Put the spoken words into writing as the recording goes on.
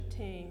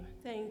team.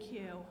 Thank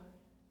you.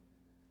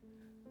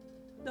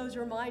 Those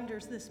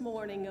reminders this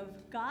morning of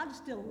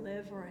God's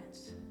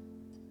deliverance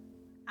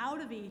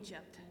out of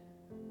Egypt,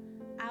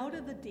 out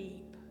of the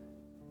deep,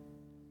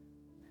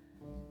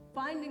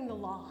 finding the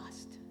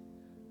lost,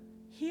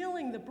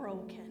 healing the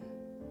broken.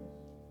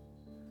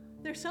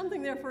 There's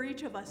something there for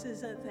each of us,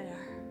 isn't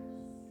there?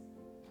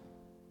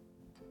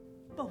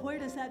 But where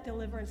does that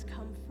deliverance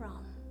come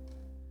from?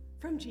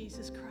 From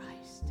Jesus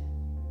Christ.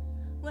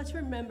 Let's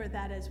remember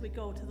that as we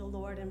go to the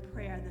Lord in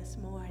prayer this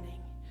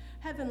morning.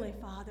 Heavenly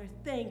Father,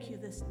 thank you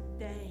this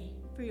day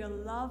for your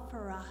love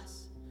for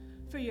us,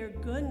 for your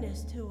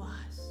goodness to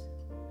us.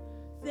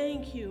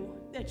 Thank you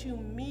that you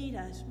meet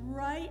us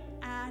right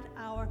at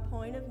our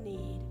point of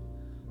need,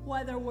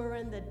 whether we're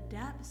in the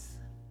depths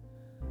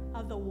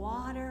of the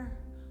water,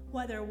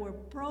 whether we're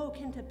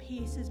broken to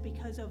pieces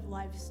because of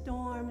life's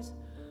storms,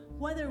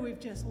 whether we've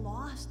just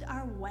lost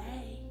our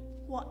way,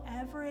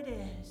 whatever it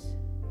is,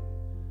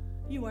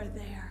 you are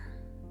there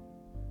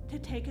to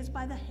take us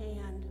by the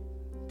hand,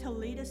 to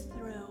lead us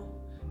through,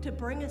 to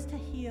bring us to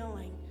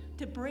healing,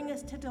 to bring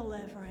us to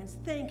deliverance.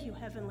 Thank you,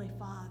 Heavenly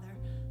Father.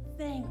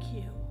 Thank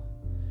you.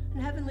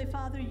 And Heavenly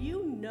Father,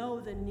 you know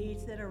the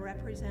needs that are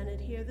represented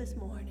here this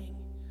morning.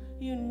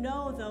 You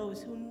know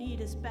those who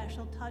need a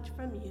special touch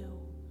from you,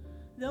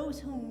 those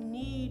who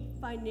need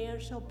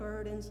financial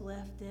burdens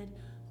lifted,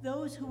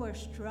 those who are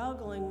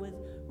struggling with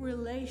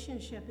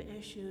relationship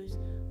issues,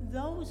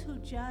 those who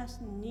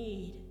just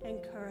need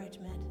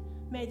encouragement.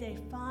 May they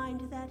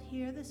find that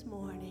here this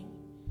morning,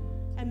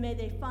 and may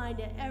they find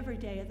it every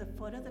day at the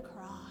foot of the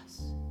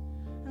cross.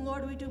 And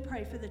Lord, we do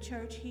pray for the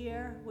church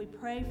here. We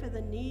pray for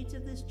the needs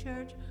of this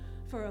church,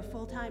 for a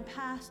full-time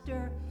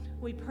pastor.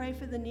 We pray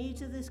for the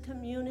needs of this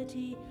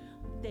community.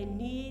 They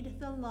need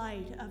the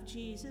light of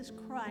Jesus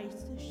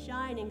Christ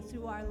shining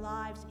through our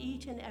lives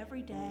each and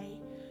every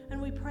day.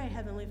 And we pray,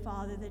 Heavenly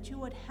Father, that you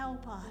would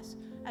help us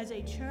as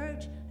a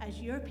church, as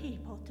your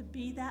people, to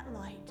be that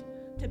light,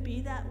 to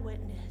be that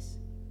witness.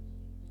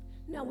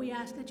 Now we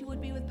ask that you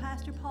would be with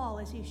Pastor Paul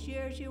as he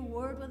shares your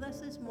word with us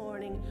this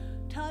morning.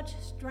 Touch,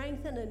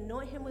 strengthen,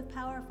 anoint him with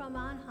power from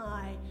on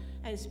high,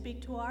 and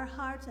speak to our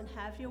hearts and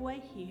have your way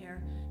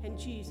here. In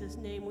Jesus'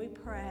 name we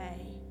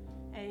pray.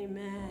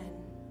 Amen.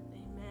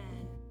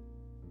 Amen.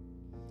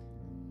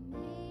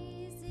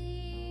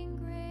 Amazing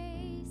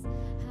grace,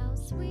 how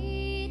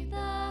sweet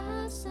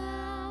the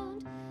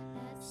sound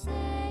that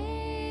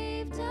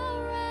saved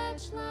a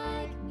wretch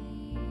like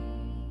me.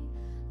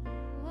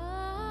 Oh,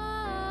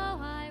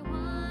 I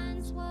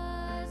once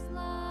was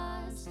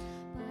lost,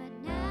 but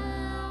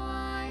now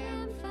I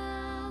am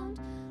found.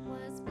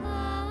 Was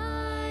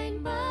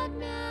blind, but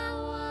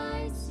now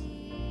I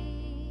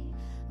see.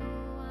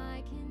 Oh,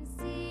 I can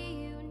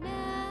see you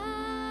now.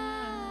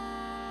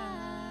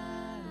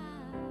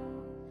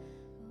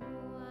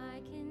 Oh,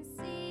 I can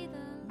see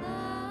the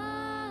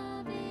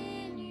love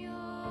in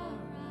your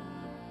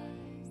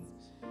eyes,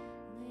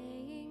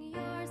 laying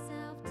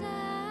yourself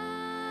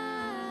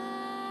down,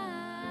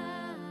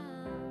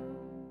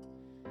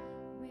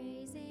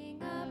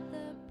 raising up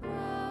the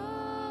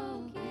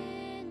broken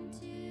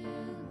to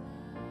life.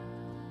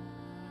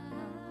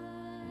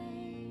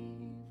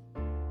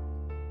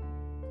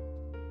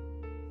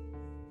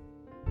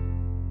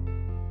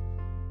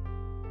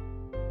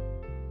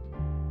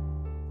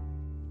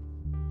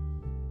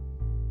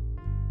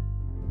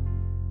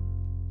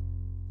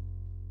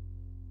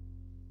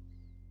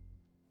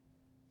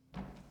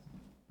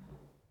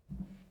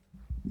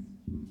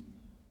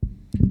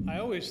 I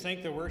always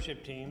thank the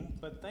worship team,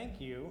 but thank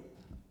you.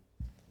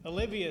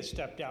 Olivia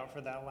stepped out for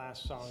that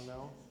last song,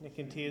 though. Nick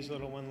and Tia's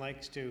little one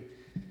likes to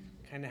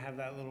kind of have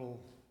that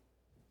little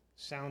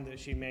sound that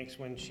she makes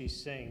when she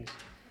sings.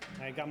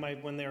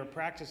 When they were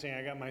practicing,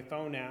 I got my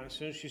phone out. As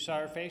soon as she saw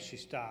her face, she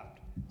stopped.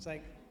 It's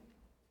like,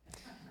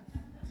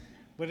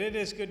 but it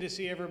is good to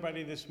see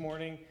everybody this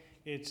morning.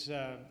 It's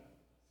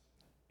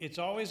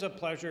always a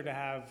pleasure to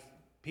have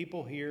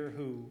people here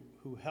who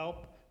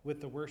help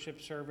with the worship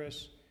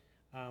service.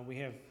 We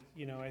have,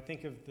 I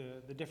think of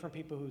the different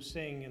people who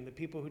sing and the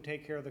people who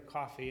take care of the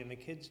coffee and the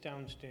kids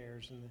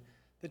downstairs and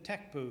the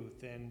tech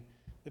booth and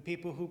the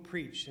people who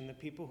preach and the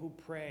people who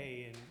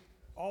pray, and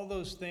all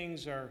those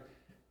things are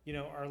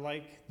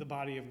like the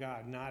body of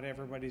God. Not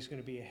everybody's going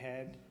to be a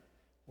head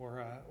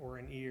or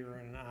an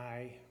ear and an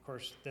eye. Of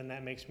course, then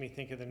that makes me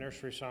think of the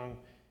nursery song,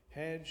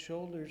 head,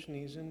 shoulders,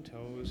 knees, and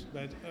toes.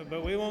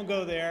 But we won't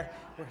go there.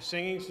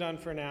 Singing's done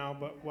for now,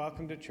 but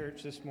welcome to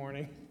church this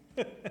morning.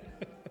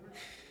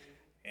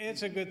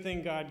 It's a good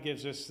thing God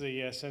gives us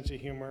the sense of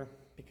humor,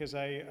 because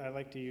I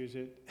like to use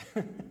it.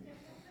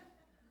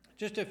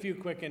 Just a few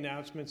quick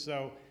announcements,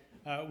 though.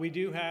 We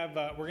do have,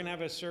 we're going to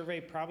have a survey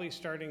probably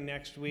starting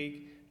next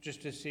week,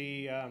 just to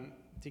see,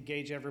 to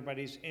gauge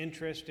everybody's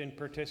interest in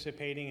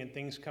participating in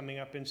things coming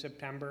up in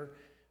September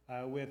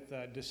with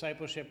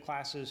discipleship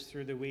classes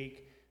through the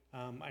week.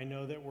 I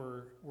know that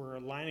we're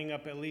lining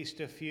up at least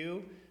a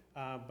few,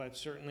 but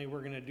certainly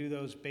we're going to do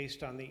those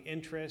based on the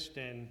interest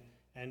and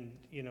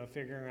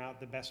figuring out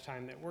the best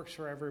time that works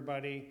for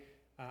everybody.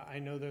 I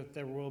know that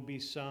there will be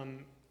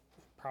some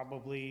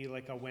probably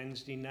like a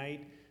Wednesday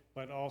night,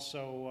 but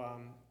also,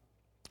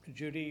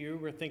 Judy, you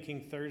were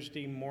thinking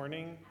Thursday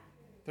morning,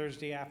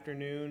 Thursday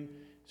afternoon.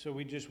 So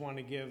we just want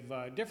to give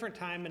different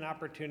time and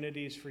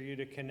opportunities for you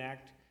to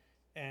connect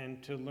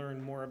and to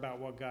learn more about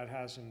what God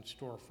has in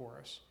store for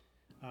us.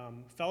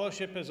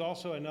 Fellowship is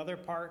also another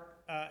part,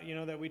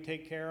 that we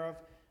take care of.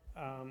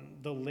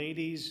 The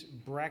ladies'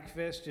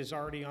 breakfast is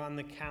already on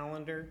the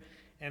calendar,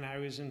 and I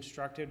was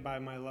instructed by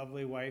my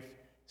lovely wife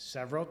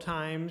several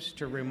times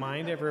to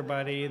remind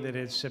everybody that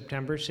it's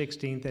September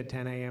 16th at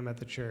 10 a.m. at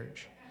the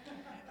church,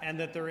 and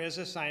that there is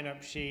a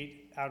sign-up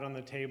sheet out on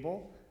the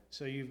table.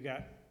 So you've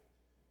got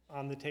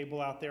on the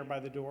table out there by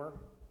the door,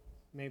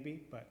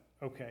 maybe, but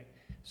okay.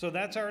 So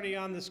that's already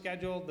on the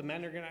schedule. The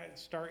men are going to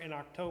start in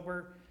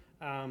October,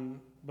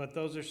 but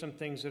those are some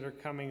things that are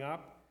coming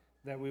up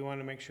that we want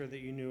to make sure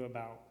that you knew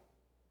about.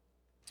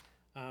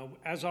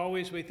 As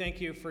always, we thank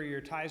you for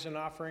your tithes and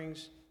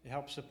offerings. It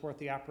helps support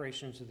the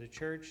operations of the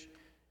church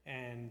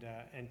and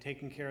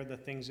taking care of the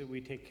things that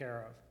we take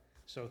care of.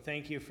 So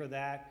thank you for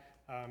that.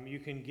 You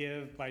can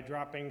give by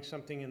dropping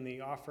something in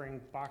the offering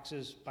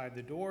boxes by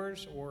the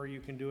doors, or you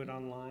can do it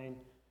online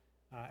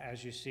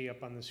as you see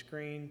up on the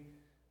screen.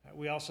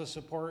 We also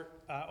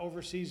support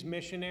overseas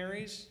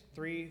missionaries,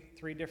 three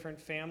different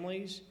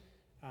families,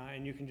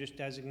 and you can just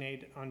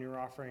designate on your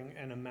offering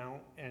an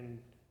amount and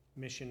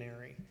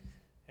missionary.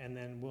 And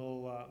then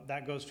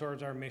that goes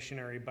towards our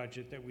missionary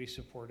budget that we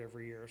support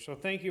every year. So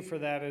thank you for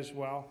that as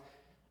well.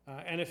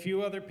 And a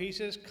few other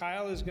pieces.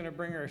 Kyle is going to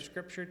bring our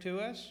scripture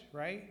to us,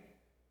 right?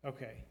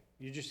 Okay.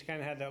 You just kind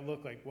of had that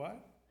look like,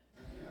 what?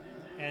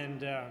 And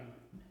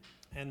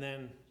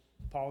then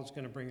Paul is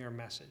going to bring our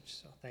message.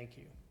 So thank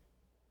you.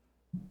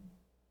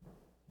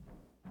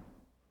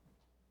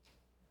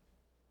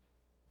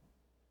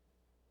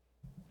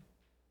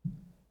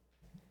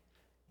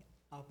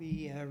 I'll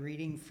be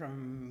reading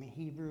from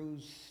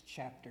Hebrews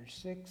chapter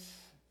 6,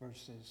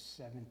 verses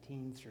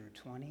 17 through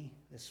 20.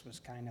 This was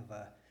kind of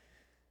a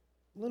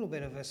little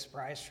bit of a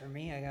surprise for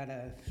me. I got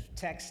a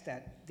text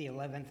at the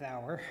 11th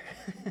hour.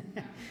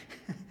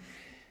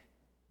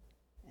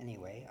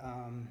 Anyway,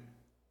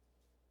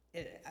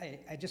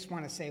 I just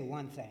want to say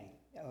one thing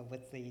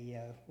with the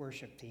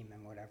worship team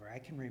and whatever. I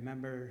can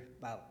remember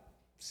about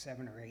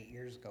 7 or 8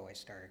 years ago I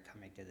started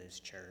coming to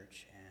this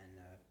church, and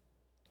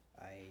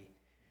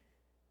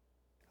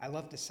I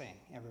love to sing.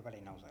 Everybody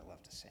knows I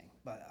love to sing.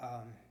 But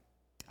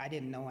I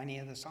didn't know any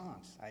of the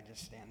songs. I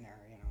just stand there,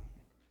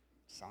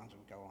 songs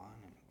would go on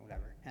and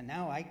whatever. And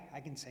now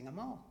I can sing them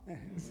all.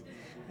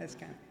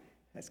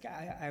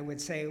 I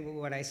would say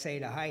what I say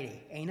to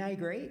Heidi. Ain't I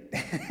great?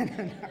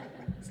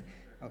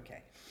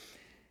 Okay.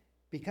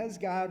 Because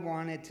God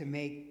wanted to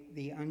make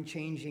the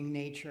unchanging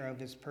nature of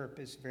his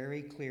purpose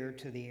very clear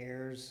to the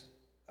heirs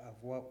of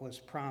what was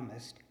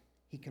promised,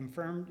 he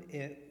confirmed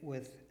it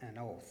with an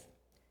oath.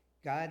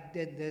 God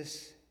did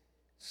this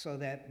so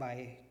that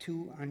by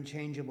two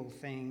unchangeable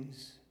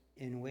things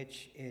in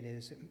which it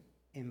is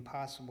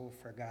impossible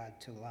for God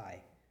to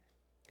lie,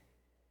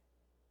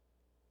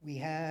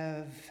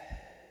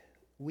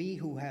 we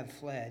who have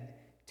fled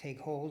take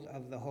hold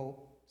of the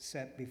hope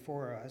set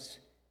before us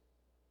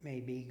may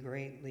be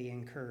greatly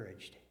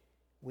encouraged.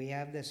 We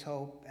have this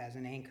hope as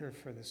an anchor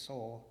for the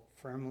soul,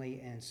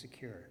 firmly and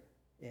secure.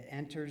 It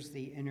enters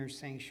the inner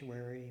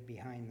sanctuary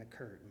behind the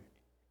curtain,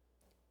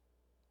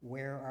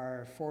 where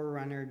our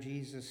forerunner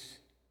Jesus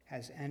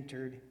has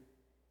entered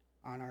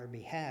on our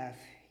behalf.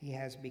 He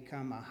has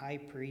become a high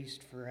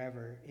priest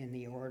forever in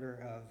the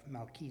order of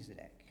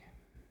Melchizedek.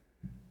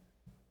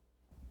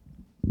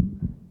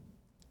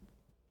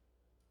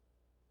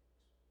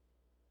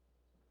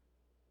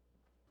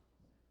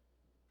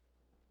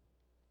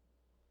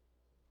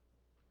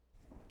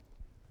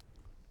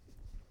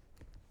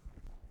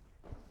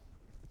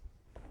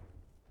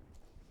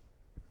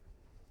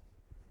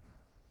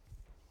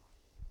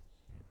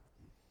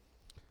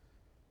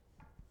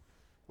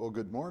 Well,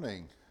 good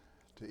morning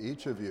to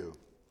each of you.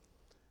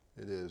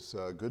 It is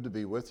good to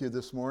be with you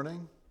this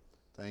morning.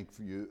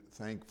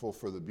 Thankful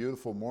for the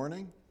beautiful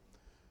morning.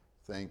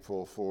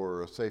 Thankful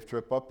for a safe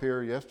trip up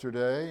here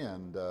yesterday,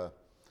 and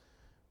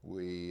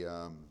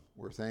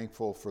we're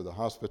thankful for the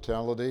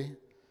hospitality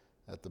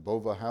at the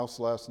Bova House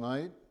last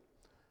night.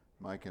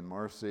 Mike and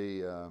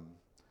Marcy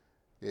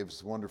gave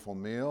us a wonderful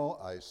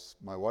meal.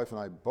 My wife and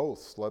I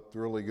both slept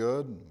really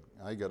good.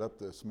 And I got up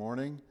this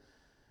morning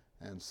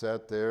and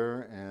sat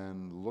there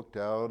and looked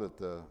out at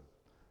the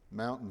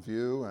mountain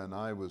view, and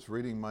I was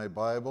reading my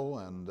Bible,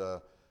 and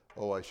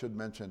I should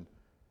mention,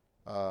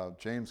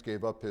 James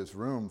gave up his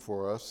room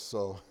for us,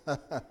 so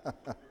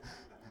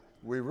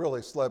we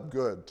really slept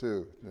good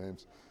too,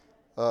 James.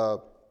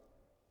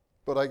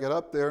 But I got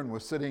up there and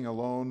was sitting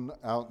alone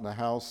out in the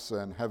house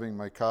and having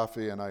my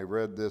coffee, and I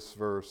read this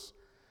verse: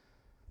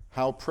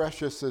 "How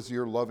precious is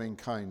your loving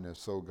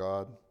kindness, O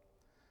God!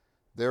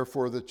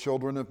 Therefore the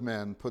children of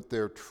men put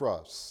their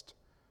trust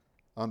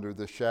under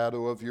the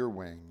shadow of your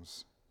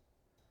wings."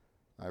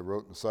 I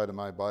wrote inside of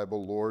my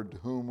Bible, "Lord, to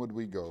whom would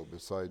we go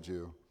besides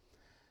you?"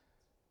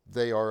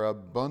 they are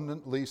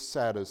abundantly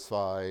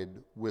satisfied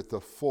with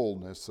the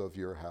fullness of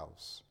your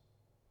house.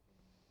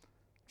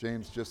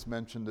 James just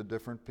mentioned the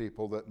different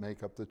people that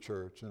make up the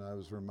church, and I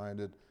was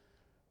reminded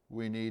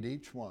we need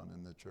each one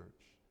in the church.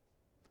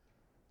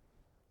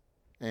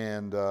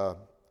 And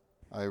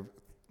I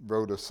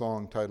wrote a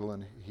song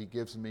titled, He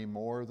Gives Me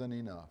More Than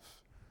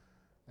Enough.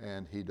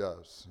 And He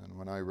does. And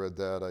when I read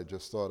that, I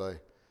just thought I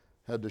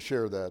had to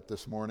share that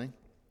this morning.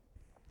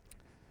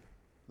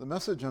 The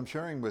message I'm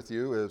sharing with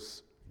you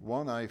is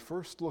one I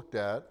first looked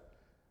at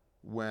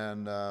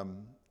when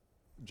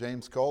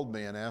James called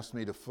me and asked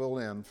me to fill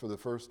in for the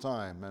first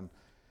time. And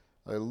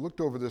I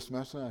looked over this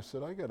message and I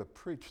said, I got to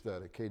preach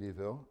that at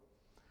Katyville.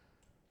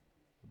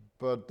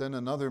 But then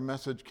another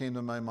message came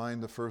to my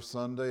mind the first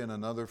Sunday and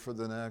another for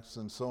the next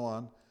and so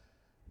on.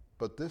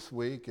 But this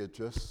week it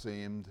just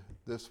seemed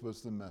this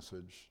was the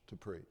message to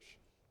preach.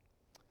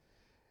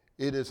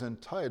 It is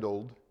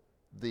entitled,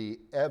 The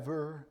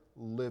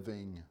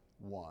Ever-Living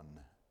One.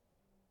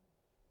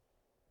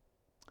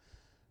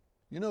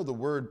 You know, the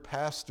word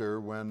pastor,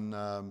 when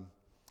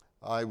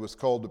I was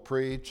called to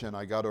preach and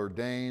I got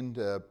ordained,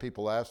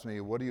 people asked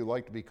me, what do you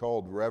like to be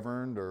called,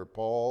 Reverend or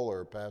Paul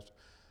or Pastor?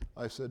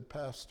 I said,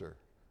 Pastor.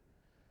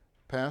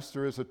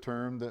 Pastor is a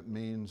term that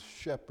means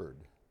shepherd.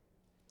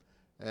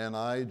 And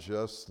I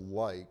just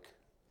like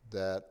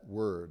that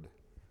word.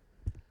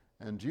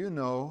 And do you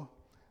know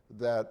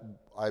that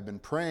I've been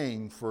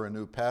praying for a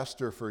new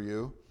pastor for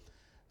you?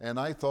 And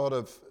I thought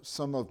of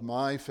some of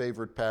my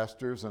favorite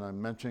pastors, and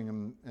I'm mentioning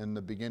them in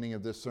the beginning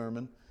of this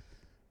sermon.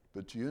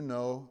 But you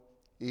know,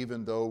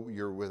 even though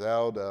you're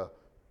without a,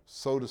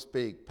 so to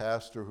speak,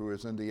 pastor who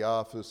is in the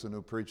office and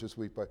who preaches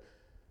week by,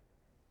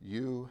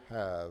 you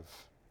have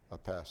a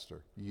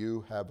pastor.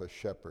 You have a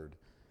shepherd.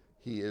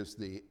 He is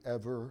the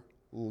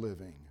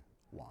ever-living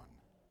one.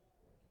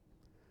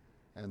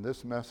 And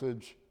this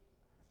message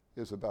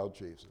is about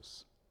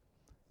Jesus.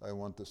 I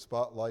want the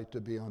spotlight to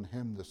be on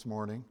him this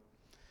morning.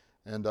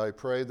 And I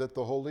pray that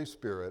the Holy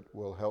Spirit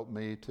will help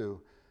me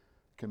to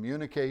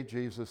communicate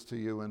Jesus to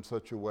you in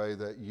such a way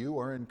that you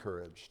are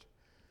encouraged.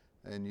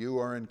 And you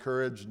are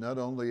encouraged not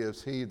only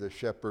is he the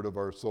shepherd of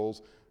our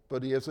souls,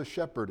 but he has a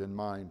shepherd in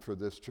mind for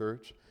this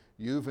church.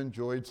 You've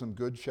enjoyed some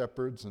good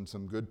shepherds and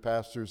some good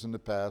pastors in the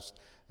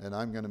past, and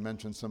I'm going to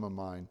mention some of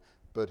mine,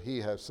 but he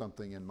has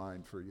something in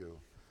mind for you.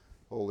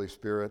 Holy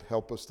Spirit,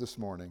 help us this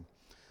morning.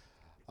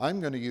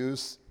 I'm going to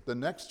use the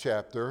next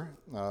chapter.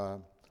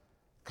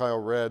 Kyle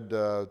read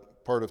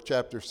part of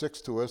chapter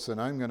 6 to us, and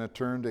I'm going to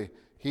turn to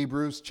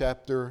Hebrews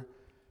chapter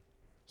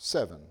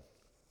 7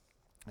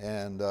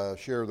 and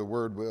share the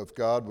word of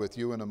God with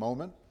you in a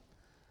moment.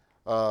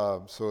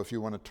 So if you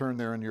want to turn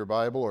there in your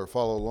Bible or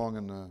follow along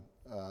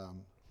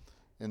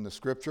in the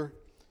scripture,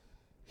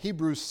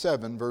 Hebrews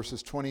 7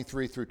 verses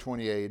 23 through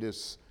 28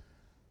 is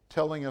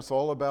telling us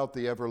all about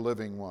the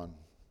ever-living one.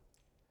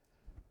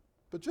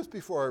 But just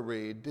before I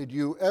read, did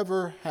you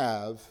ever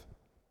have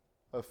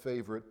a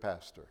favorite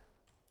pastor?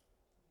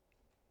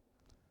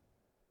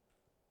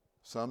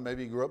 Some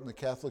maybe grew up in the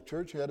Catholic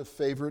Church, you had a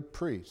favorite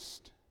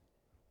priest.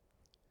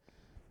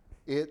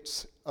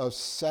 It's a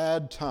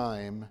sad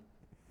time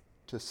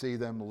to see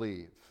them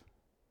leave.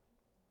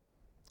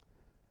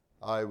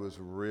 I was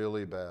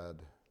really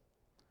bad.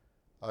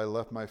 I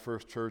left my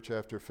first church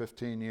after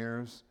 15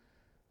 years,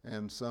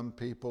 and some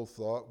people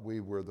thought we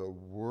were the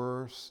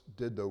worst,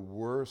 did the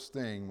worst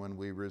thing when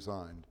we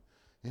resigned.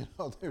 You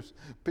know, there's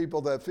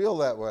people that feel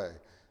that way.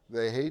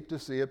 They hate to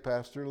see a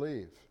pastor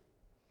leave.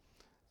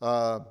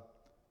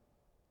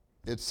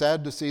 It's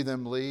sad to see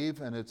them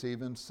leave, and it's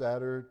even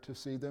sadder to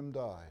see them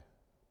die.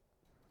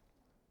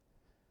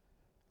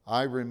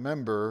 I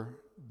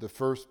remember the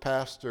first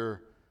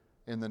pastor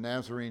in the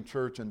Nazarene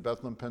Church in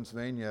Bethlehem,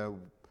 Pennsylvania,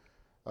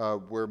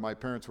 where my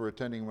parents were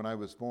attending when I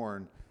was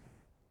born,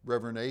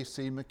 Reverend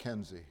A.C.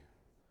 McKenzie,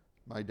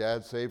 my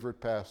dad's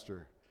favorite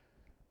pastor.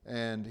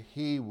 And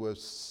he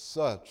was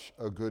such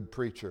a good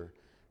preacher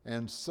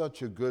and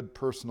such a good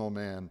personal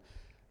man.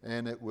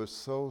 And it was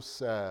so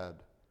sad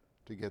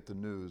to get the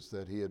news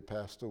that he had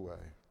passed away.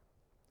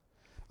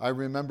 I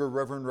remember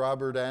Reverend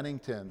Robert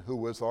Addington, who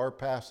was our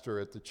pastor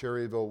at the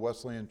Cherryville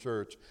Wesleyan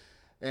Church.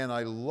 And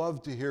I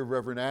loved to hear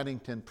Reverend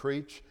Addington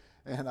preach,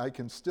 and I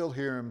can still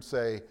hear him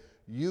say,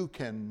 you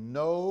can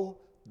know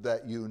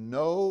that you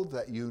know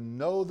that you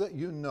know that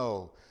you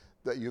know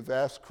that you've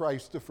asked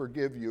Christ to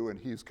forgive you and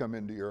he's come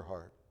into your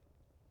heart.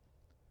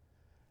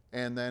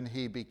 And then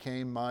he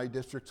became my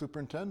district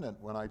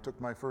superintendent when I took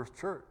my first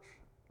church.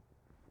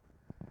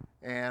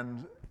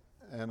 And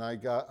I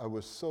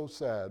was so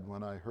sad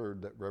when I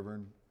heard that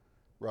Reverend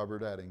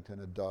Robert Addington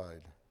had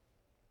died.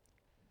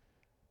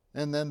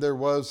 And then there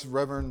was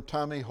Reverend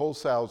Tommy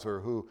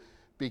Holshauser, who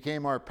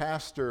became our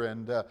pastor,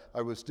 and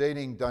I was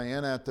dating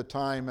Diana at the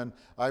time, and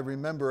I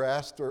remember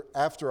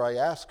after I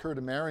asked her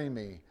to marry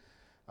me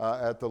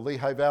at the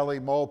Lehigh Valley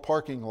Mall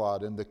parking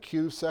lot, in the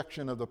Q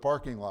section of the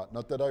parking lot.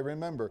 Not that I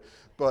remember,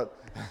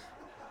 but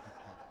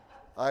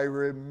I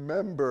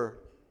remember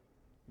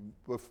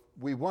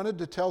we wanted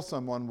to tell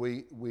someone,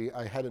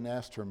 I hadn't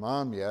asked her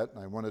mom yet,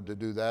 and I wanted to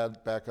do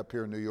that back up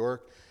here in New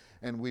York,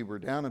 and we were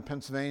down in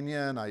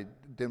Pennsylvania, and I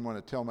didn't want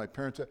to tell my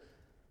parents.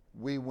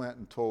 We went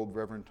and told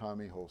Reverend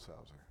Tommy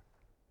Holshauser.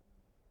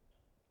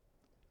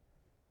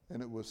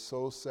 And it was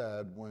so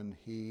sad when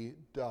he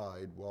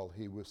died while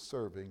he was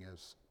serving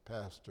as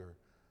pastor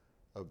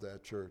of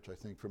that church, I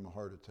think from a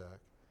heart attack.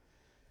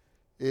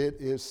 It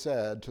is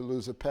sad to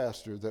lose a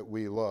pastor that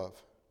we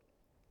love.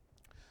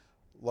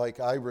 Like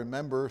I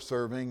remember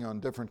serving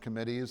on different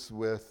committees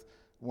with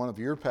one of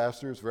your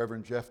pastors,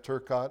 Reverend Jeff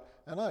Turcott,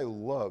 and I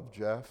love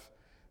Jeff,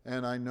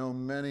 and I know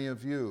many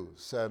of you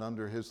sat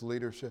under his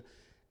leadership.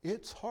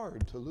 It's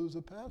hard to lose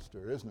a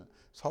pastor, isn't it?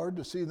 It's hard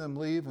to see them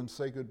leave and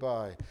say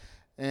goodbye.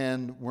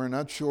 And we're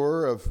not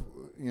sure of,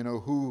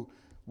 who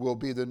will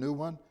be the new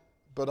one,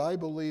 but I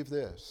believe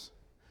this.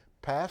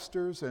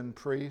 Pastors and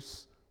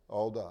priests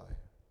all die.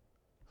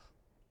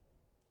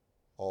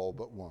 All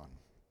but one.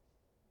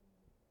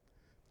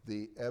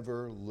 The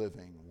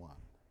ever-living one,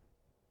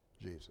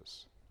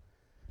 Jesus.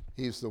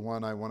 He's the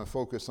one I want to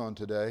focus on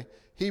today.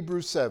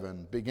 Hebrews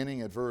 7,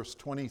 beginning at verse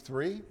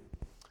 23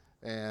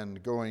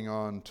 and going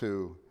on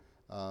to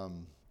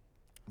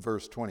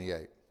verse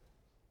 28.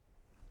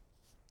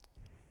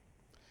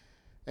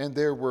 And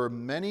there were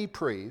many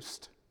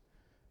priests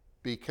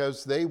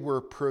because they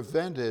were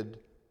prevented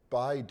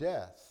by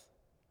death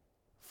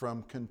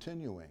from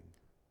continuing.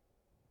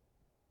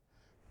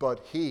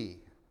 But he,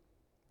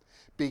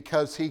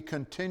 because he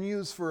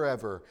continues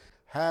forever,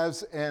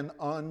 has an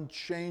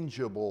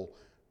unchangeable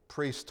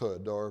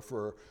priesthood, or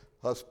for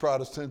us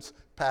Protestants,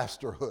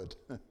 pastorhood.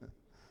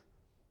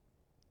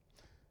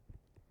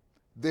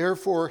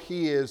 Therefore,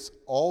 he is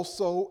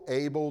also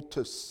able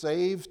to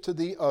save to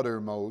the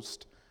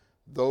uttermost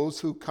those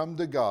who come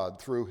to God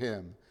through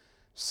him,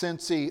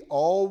 since he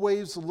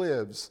always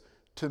lives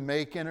to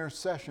make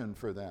intercession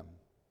for them.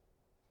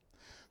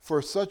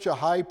 For such a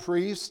high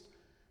priest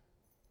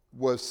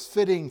was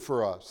fitting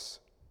for us,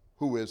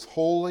 who is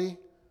holy,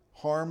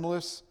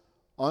 harmless,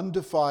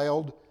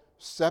 undefiled,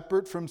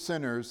 separate from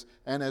sinners,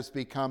 and has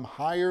become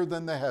higher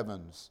than the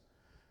heavens.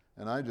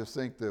 And I just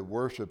think the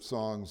worship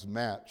songs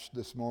matched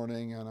this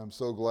morning, and I'm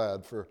so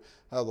glad for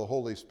how the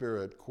Holy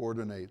Spirit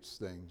coordinates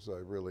things. I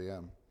really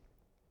am.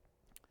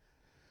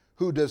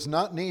 Who does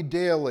not need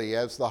daily,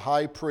 as the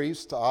high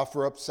priest, to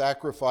offer up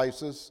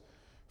sacrifices,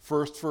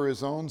 first for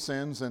his own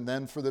sins and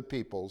then for the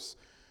people's.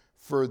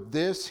 For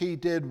this he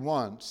did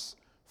once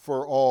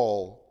for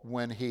all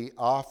when he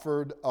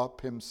offered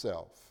up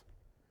himself.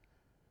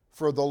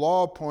 For the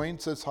law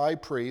appoints as high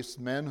priests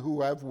men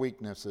who have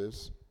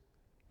weaknesses,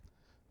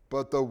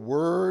 but the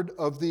word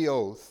of the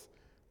oath,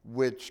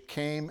 which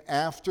came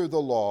after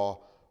the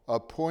law,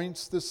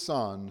 appoints the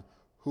Son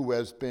who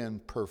has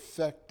been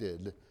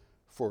perfected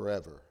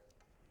forever.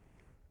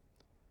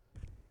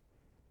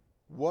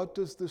 What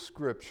does the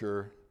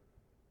Scripture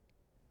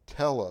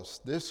tell us?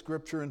 This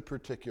Scripture in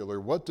particular,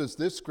 what does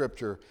this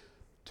Scripture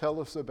tell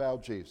us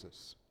about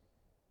Jesus?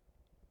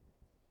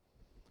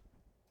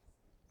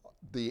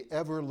 The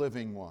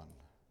ever-living one,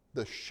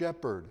 the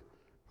shepherd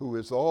who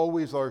is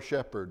always our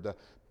shepherd, the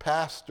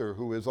pastor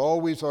who is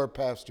always our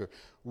pastor.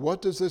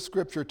 What does this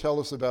Scripture tell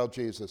us about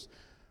Jesus?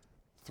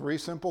 3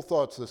 simple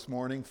thoughts this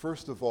morning.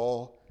 First of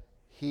all,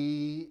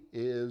 he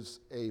is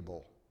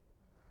able.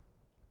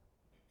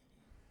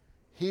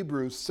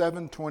 Hebrews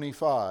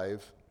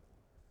 7:25,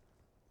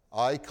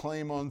 I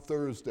claim on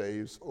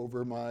Thursdays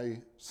over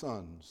my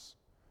sons,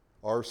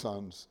 our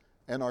sons,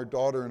 and our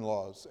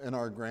daughter-in-laws, and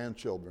our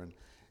grandchildren.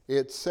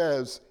 It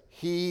says,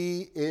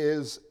 he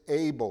is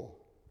able.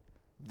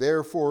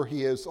 Therefore,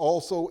 he is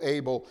also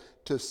able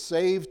to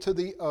save to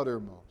the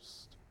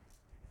uttermost.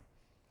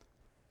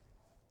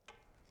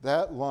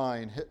 That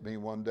line hit me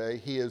one day.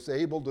 He is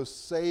able to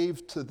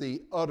save to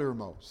the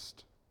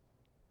uttermost.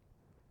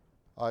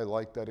 I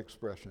like that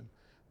expression.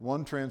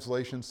 One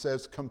translation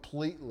says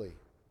completely.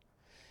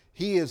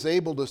 He is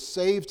able to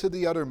save to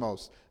the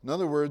uttermost. In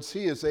other words,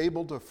 he is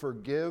able to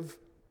forgive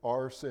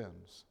our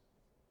sins.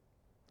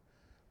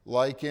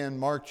 Like in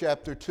Mark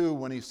chapter 2,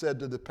 when he said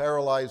to the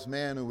paralyzed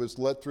man who was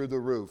let through the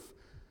roof,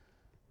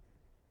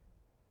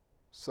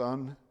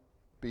 Son,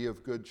 be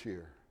of good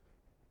cheer.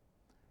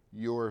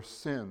 Your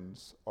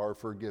sins are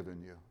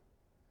forgiven you.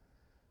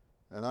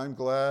 And I'm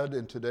glad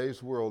in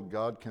today's world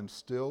God can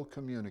still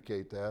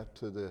communicate that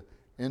to the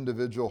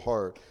individual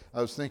heart.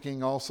 I was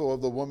thinking also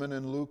of the woman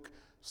in Luke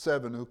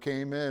 7 who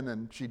came in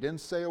and she didn't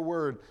say a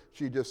word.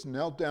 She just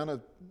knelt down at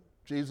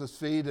Jesus'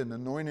 feet and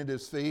anointed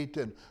his feet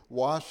and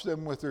washed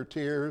them with her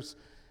tears.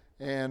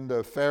 And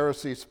the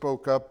Pharisee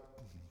spoke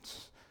up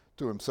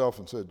to himself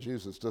and said,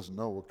 Jesus doesn't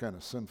know what kind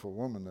of sinful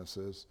woman this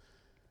is.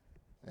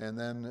 And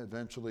then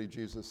eventually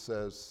Jesus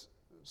says,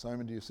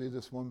 Simon, do you see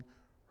this woman?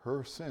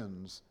 Her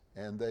sins,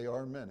 and they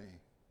are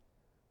many,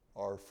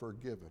 are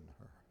forgiven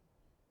her.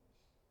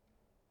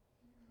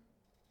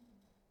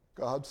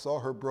 God saw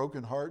her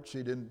broken heart. She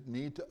didn't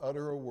need to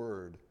utter a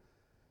word.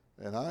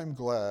 And I'm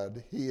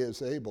glad he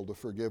is able to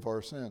forgive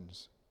our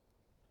sins.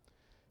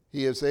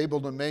 He is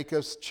able to make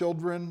us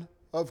children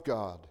of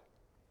God.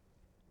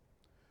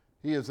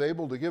 He is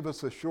able to give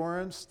us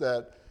assurance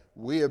that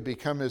we have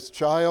become his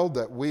child,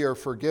 that we are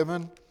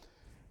forgiven.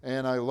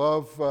 And I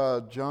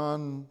love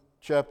John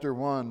chapter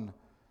 1,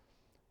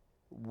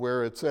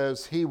 where it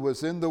says, he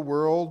was in the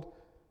world,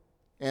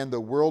 and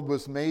the world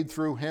was made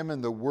through him,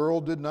 and the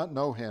world did not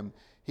know him.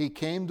 He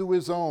came to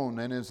his own,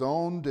 and his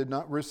own did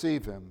not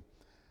receive him.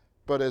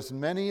 But as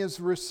many as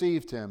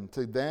received him,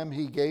 to them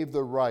he gave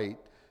the right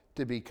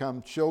to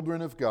become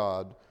children of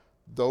God,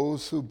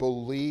 those who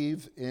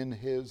believe in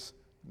his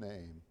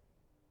name.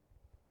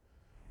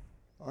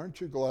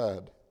 Aren't you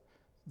glad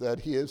that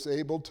he is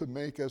able to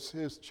make us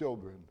his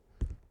children?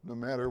 No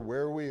matter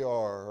where we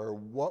are or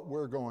what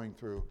we're going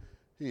through,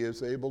 he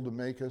is able to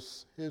make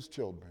us his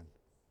children.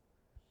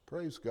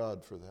 Praise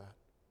God for that.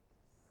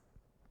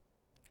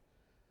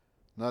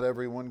 Not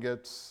everyone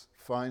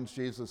finds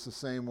Jesus the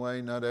same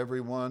way. Not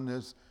everyone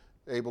is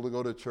able to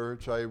go to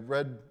church. I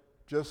read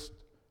just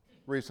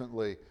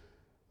recently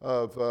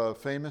of a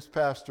famous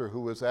pastor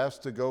who was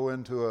asked to go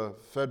into a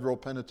federal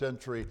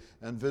penitentiary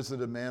and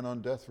visit a man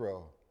on death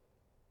row.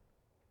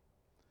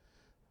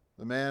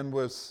 The man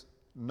was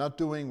not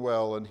doing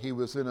well, and he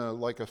was in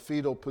a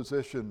fetal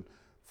position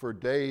for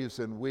days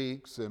and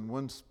weeks and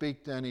wouldn't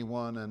speak to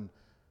anyone. And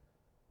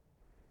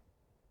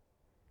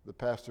the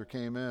pastor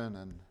came in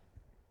and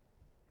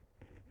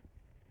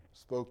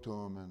spoke to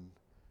him, and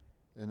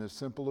in as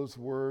simple as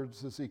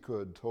words as he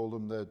could, told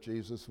him that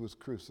Jesus was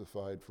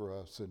crucified for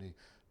us, and he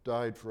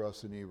died for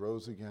us, and he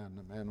rose again.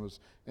 The man was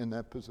in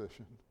that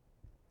position.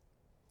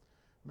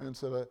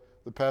 The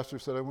pastor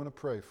said, I want to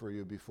pray for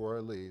you before I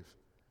leave.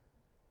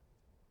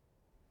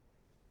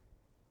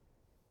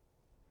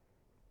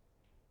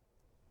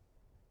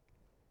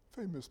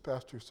 Famous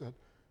pastor said,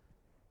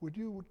 would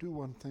you do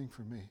one thing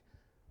for me?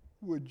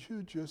 Would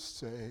you just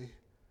say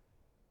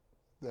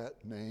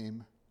that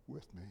name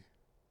with me?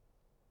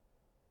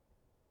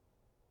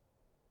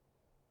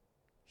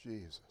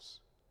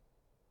 Jesus.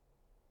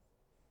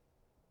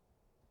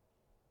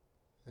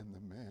 And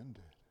the man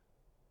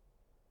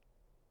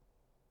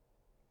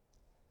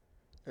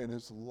did. And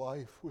his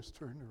life was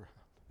turned around.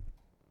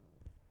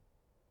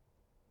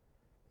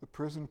 The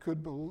prison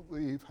couldn't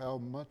believe how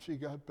much he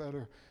got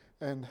better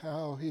and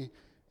how he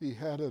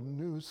had a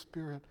new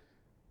spirit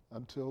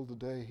until the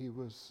day he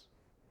was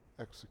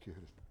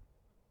executed.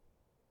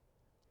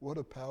 What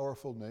a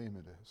powerful name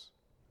it is.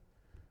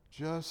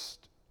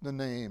 Just the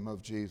name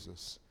of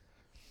Jesus.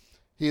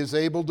 He is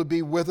able to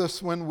be with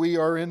us when we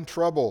are in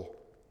trouble.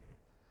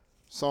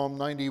 Psalm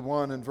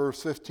 91 and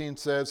verse 15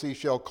 says, he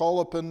shall call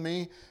upon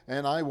me,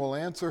 and I will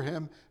answer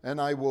him, and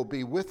I will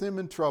be with him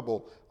in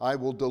trouble. I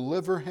will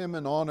deliver him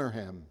and honor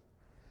him.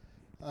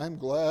 I'm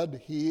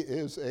glad he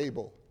is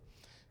able.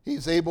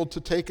 He's able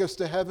to take us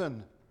to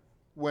heaven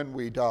when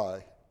we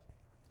die.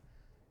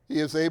 He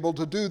is able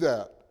to do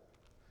that.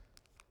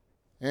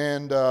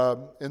 And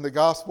in the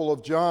Gospel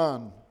of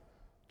John,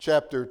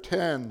 chapter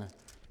 10,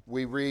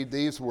 we read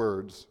these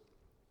words.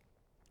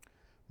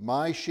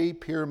 My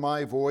sheep hear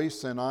my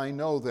voice, and I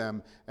know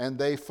them, and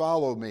they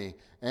follow me,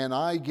 and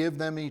I give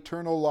them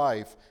eternal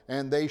life,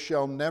 and they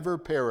shall never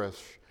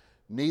perish,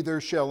 neither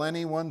shall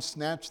anyone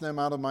snatch them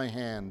out of my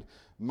hand.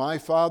 My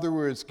Father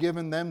who has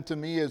given them to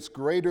me is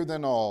greater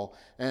than all,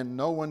 and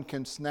no one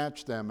can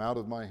snatch them out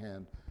of my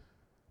hand.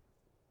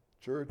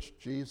 Church,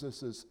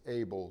 Jesus is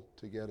able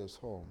to get us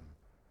home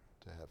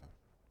to heaven.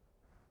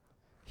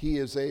 He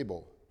is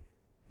able.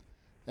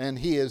 And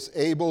he is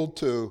able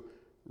to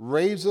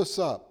raise us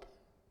up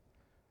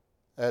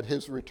at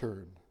his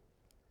return.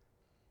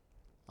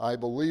 I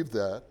believe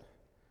that,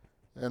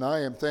 and I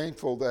am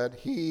thankful that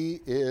he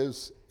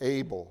is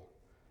able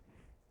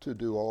to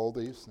do all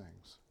these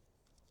things.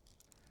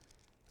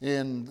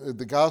 In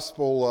the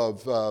Gospel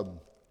of,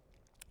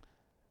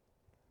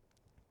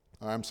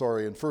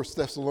 in 1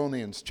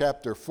 Thessalonians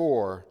chapter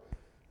 4,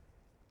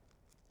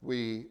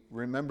 we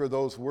remember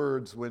those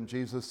words when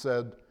Jesus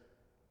said,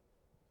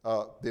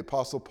 the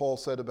Apostle Paul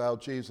said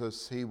about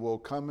Jesus, he will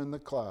come in the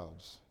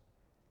clouds,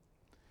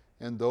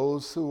 and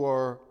those who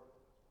are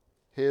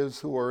his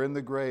who are in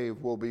the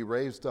grave will be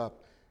raised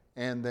up,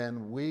 and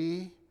then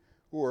we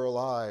who are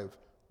alive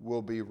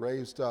will be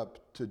raised up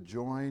to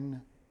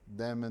join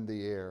them in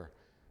the air,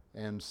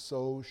 and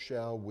so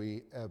shall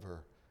we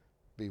ever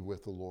be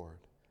with the Lord.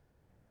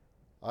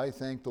 I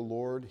thank the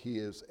Lord he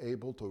is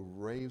able to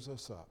raise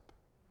us up.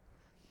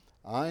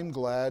 I'm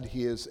glad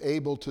he is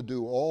able to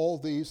do all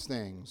these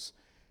things.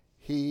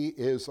 He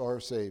is our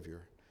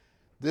Savior.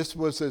 This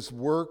was his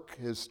work,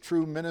 his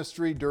true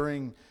ministry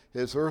during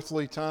his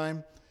earthly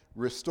time,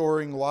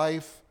 restoring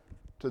life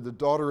to the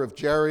daughter of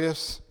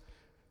Jairus,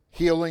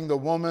 healing the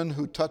woman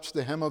who touched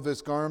the hem of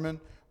his garment,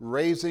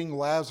 raising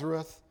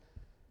Lazarus,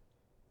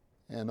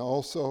 and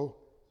also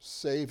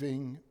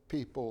saving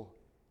people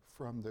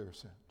from their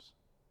sins.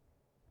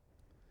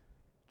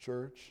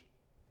 Church,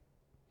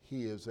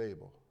 he is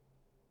able.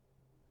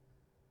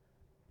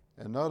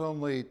 And not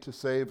only to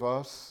save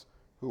us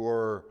who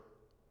are,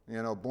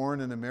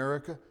 born in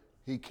America,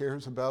 he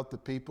cares about the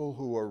people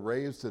who are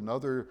raised in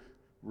other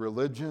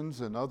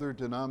religions and other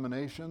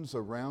denominations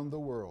around the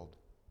world.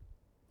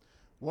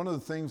 One of the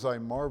things I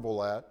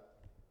marvel at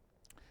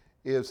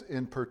is,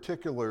 in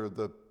particular,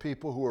 the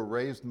people who are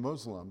raised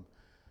Muslim,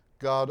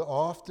 God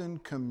often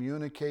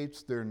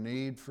communicates their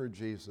need for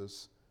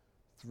Jesus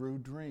through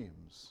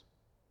dreams.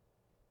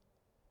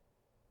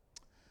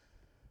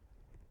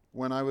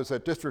 When I was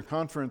at district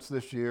conference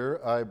this year,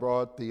 I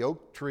brought the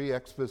Oak Tree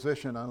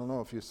Exposition. I don't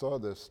know if you saw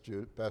this,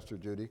 Pastor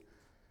Judy.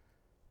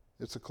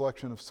 It's a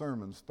collection of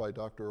sermons by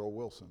Dr. Earl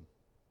Wilson.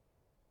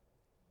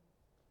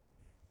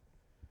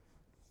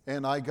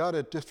 And I got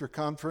at district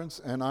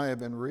conference, and I have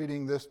been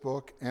reading this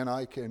book, and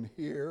I can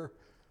hear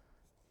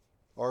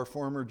our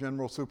former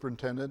general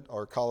superintendent,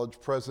 our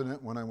college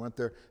president, when I went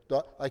there,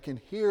 I can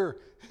hear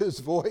his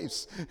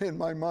voice in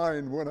my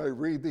mind when I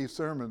read these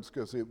sermons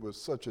because it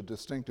was such a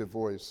distinctive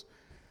voice.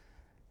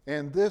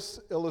 And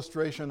this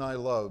illustration I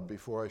love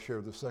before I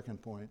share the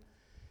second point.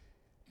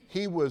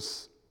 He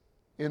was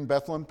in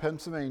Bethlehem,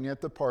 Pennsylvania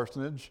at the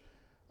parsonage,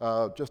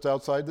 just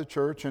outside the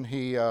church, and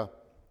he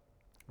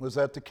was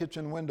at the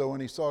kitchen window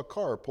and he saw a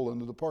car pull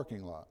into the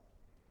parking lot.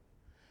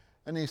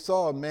 And he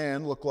saw a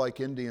man, look like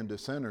Indian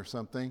descent or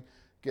something,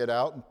 get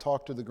out and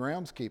talk to the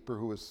groundskeeper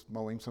who was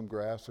mowing some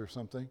grass or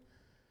something.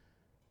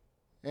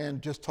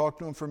 And just talked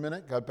to him for a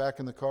minute, got back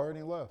in the car, and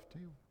he left.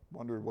 He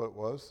wondered what it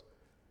was.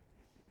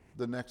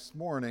 The next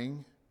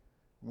morning,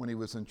 when he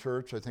was in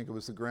church, I think it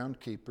was the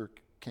groundskeeper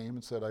came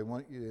and said, I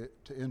want you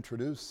to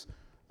introduce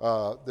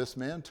this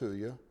man to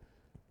you.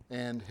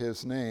 And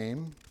his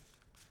name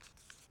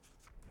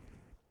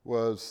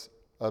was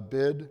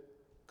Abid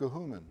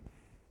Gahuman.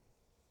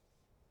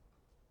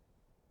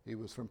 He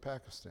was from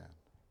Pakistan.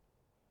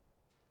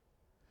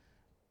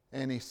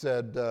 And he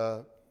said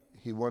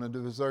he wanted to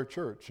visit our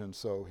church, and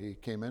so he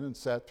came in and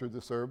sat through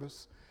the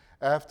service.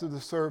 After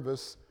the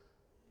service,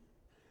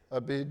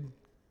 Abid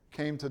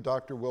came to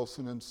Dr.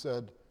 Wilson and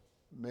said,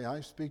 may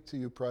I speak to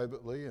you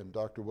privately? And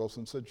Dr.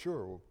 Wilson said,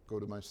 sure, we'll go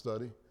to my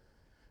study.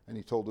 And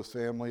he told his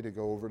family to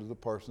go over to the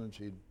parsonage.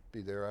 He'd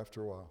be there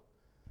after a while.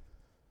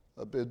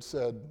 Abid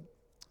said,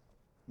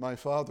 my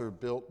father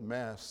built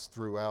mosques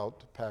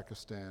throughout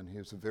Pakistan. He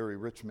was a very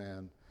rich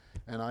man.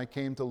 And I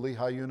came to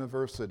Lehigh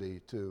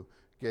University to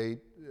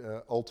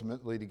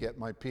ultimately to get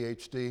my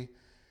PhD.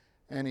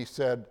 And he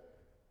said,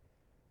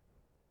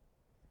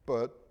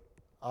 but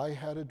I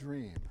had a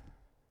dream.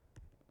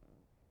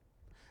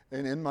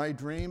 And in my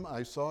dream,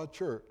 I saw a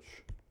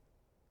church.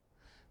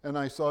 And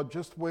I saw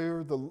just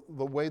where the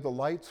way the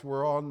lights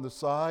were on the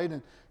side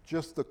and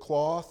just the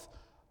cloth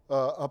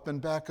up and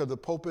back of the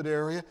pulpit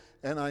area.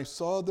 And I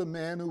saw the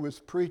man who was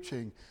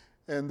preaching.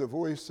 And the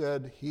voice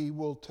said, he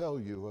will tell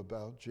you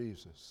about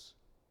Jesus.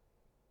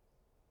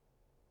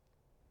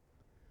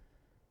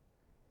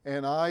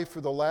 And I,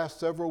 for the last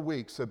several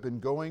weeks, have been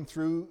going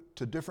through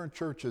to different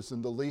churches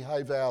in the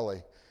Lehigh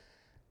Valley.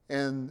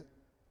 And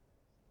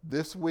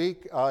this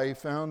week, I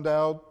found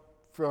out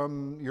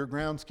from your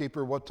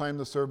groundskeeper what time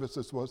the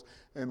services was.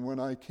 And when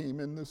I came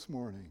in this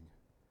morning,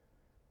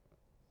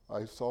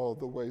 I saw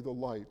the way the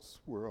lights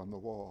were on the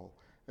wall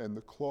and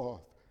the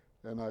cloth,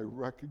 and I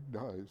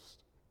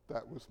recognized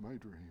that was my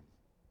dream.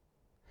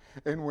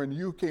 And when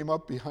you came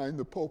up behind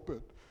the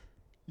pulpit,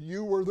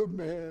 you were the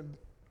man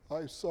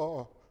I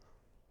saw.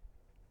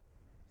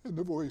 And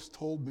the voice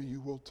told me,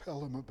 you will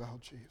tell him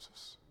about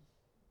Jesus.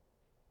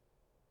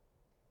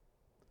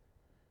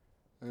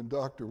 And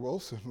Dr.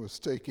 Wilson was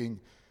taking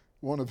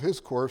one of his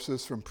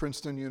courses from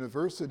Princeton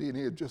University, and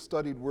he had just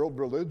studied world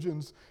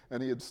religions,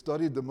 and he had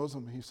studied the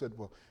Muslim. He said,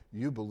 well,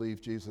 you believe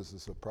Jesus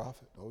is a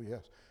prophet? Oh,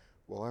 yes.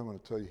 Well, I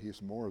want to tell you,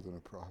 he's more than a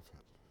prophet.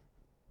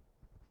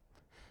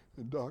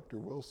 And Dr.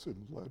 Wilson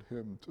led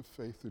him to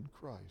faith in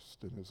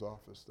Christ in his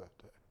office that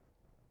day.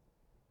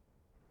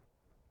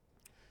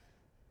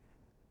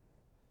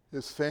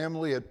 His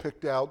family had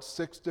picked out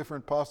 6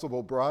 different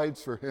possible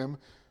brides for him,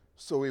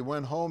 so he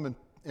went home and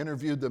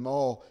interviewed them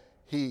all.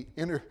 He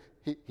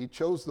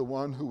chose the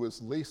one who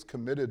was least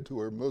committed to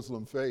her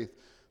Muslim faith,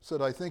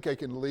 said, I think I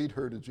can lead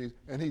her to Jesus,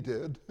 and he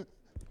did.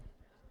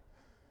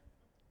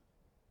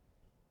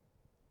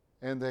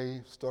 And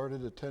they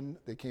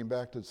came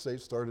back to the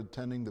States, started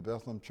attending the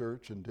Bethlehem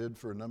Church, and did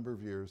for a number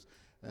of years.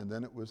 And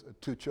then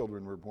 2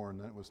 children were born,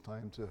 then it was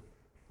time to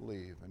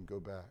leave and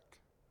go back.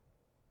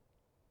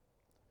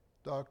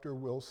 Dr.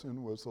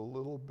 Wilson was a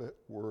little bit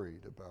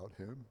worried about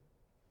him.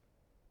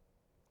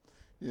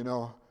 You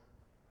know,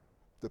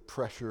 the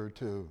pressure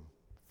to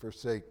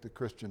forsake the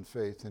Christian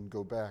faith and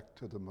go back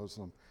to the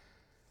Muslim.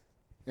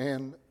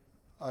 And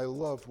I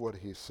love what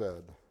he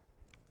said.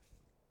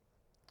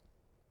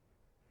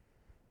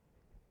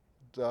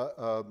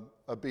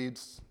 Abid,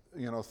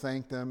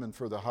 thanked them and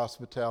for the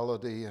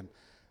hospitality, and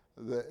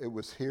it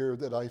was here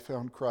that I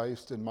found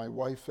Christ, and my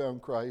wife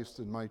found Christ,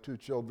 and my 2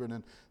 children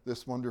in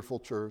this wonderful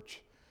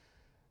church.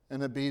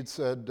 And Abid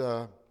said,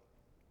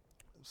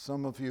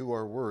 some of you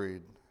are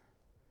worried.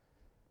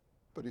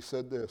 But he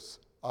said this,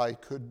 I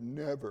could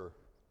never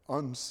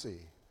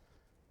unsee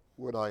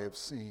what I have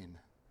seen.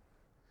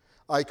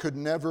 I could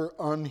never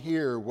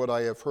unhear what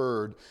I have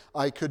heard.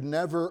 I could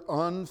never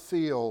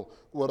unfeel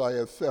what I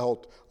have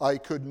felt. I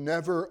could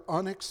never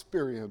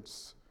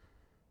unexperience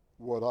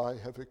what I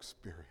have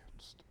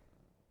experienced.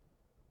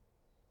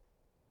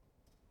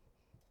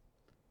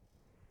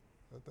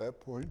 At that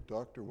point,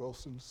 Dr.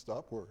 Wilson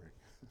stopped worrying.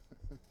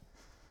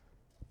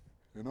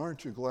 And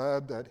aren't you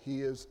glad that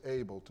he is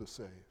able to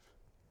save?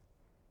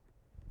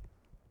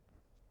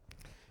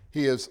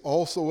 He is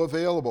also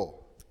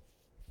available.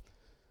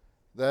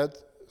 That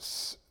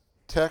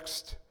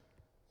text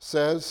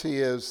says he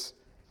is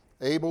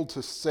able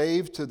to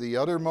save to the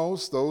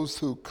uttermost those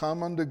who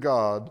come unto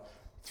God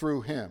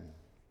through him.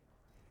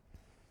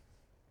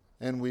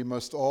 And we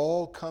must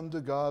all come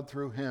to God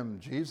through him.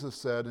 Jesus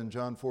said in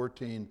John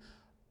 14,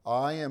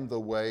 I am the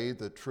way,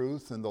 the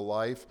truth, and the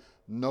life.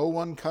 No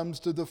one comes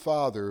to the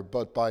Father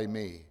but by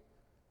me.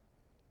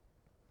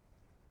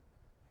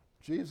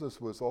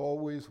 Jesus was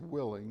always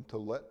willing to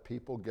let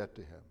people get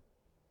to him.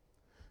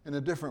 In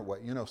a different way.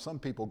 You know, some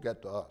people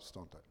get to us,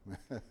 don't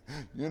they?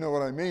 You know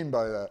what I mean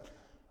by that.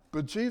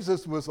 But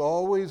Jesus was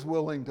always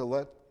willing to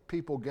let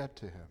people get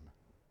to him.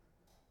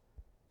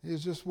 He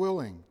was just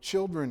willing.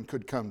 Children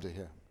could come to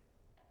him.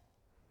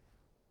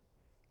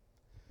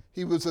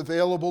 He was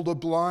available to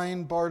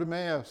blind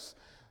Bartimaeus.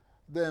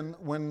 Then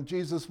when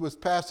Jesus was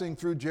passing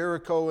through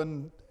Jericho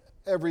and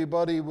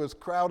everybody was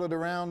crowded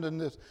around, and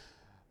this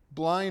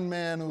blind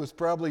man who was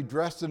probably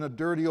dressed in a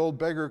dirty old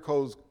beggar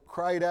clothes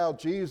cried out,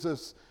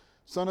 Jesus,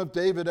 Son of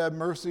David, have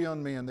mercy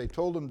on me. And they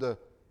told him to,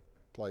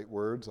 polite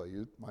words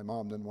my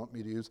mom didn't want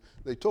me to use,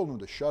 they told him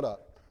to shut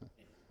up.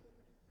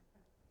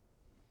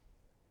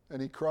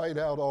 And he cried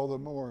out all the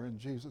more, and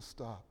Jesus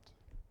stopped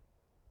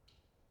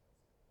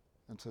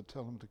and said,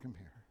 tell him to come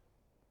here.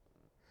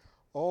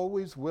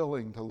 Always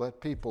willing to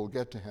let people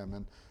get to him.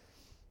 And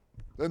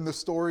then the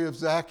story of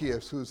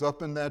Zacchaeus, who's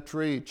up in that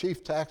tree,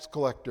 chief tax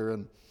collector,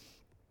 and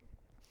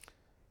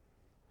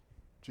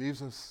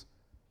Jesus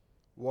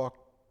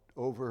walked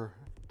over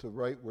to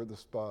right where the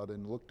spot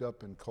and looked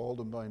up and called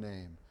him by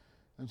name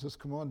and says,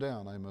 come on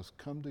down, I must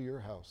come to your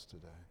house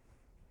today.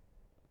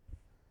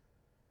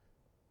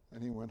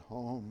 And he went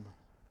home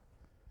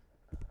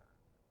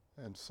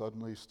and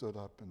suddenly stood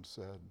up and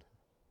said,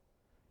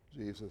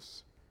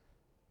 Jesus,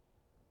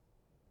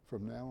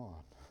 from now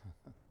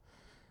on.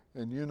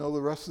 And you know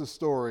the rest of the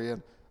story.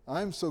 And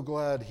I'm so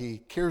glad he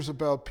cares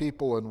about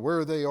people and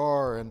where they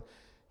are, and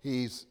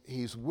he's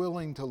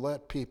willing to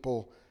let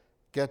people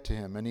get to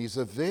him. And he's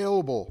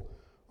available,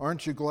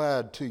 aren't you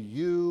glad, to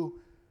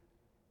you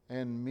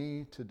and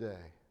me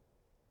today.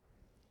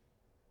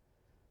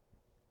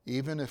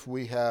 Even if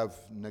we have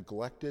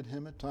neglected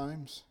him at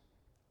times,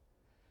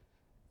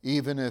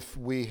 even if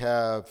we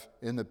have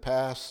in the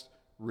past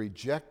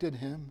rejected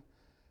him,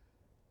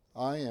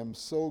 I am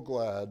so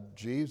glad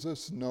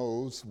Jesus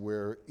knows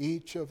where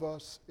each of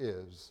us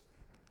is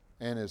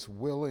and is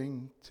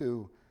willing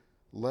to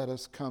let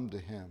us come to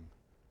him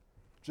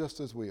just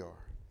as we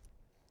are.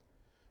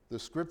 The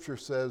scripture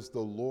says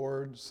the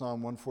Lord,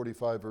 Psalm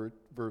 145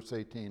 verse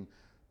 18,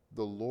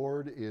 the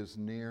Lord is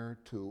near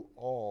to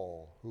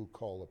all who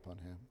call upon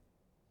him.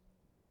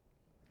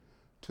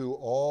 To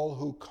all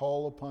who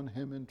call upon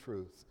him in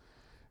truth.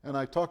 And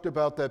I talked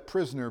about that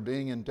prisoner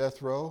being in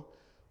death row.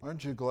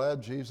 Aren't you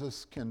glad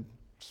Jesus can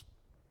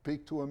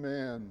speak to a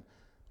man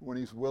when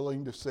he's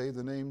willing to say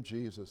the name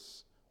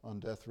Jesus on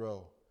death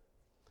row?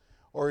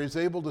 Or he's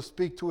able to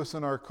speak to us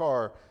in our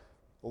car.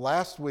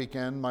 Last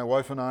weekend, my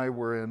wife and I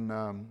were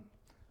in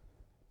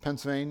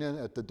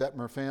Pennsylvania at the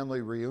Detmer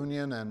family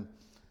reunion, and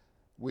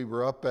we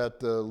were up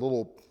at the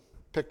little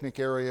picnic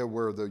area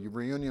where the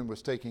reunion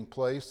was taking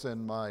place,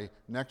 and my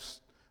next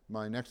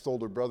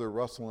older brother,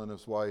 Russell, and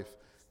his wife,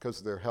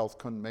 because their health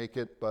couldn't make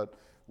it, but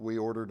we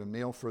ordered a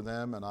meal for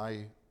them, and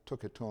I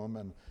took it to them,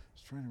 and I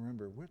was trying to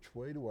remember, which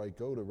way do I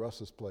go to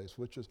Russ's place?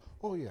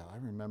 Oh yeah, I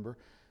remember.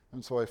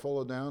 And so I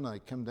followed down, I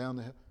came down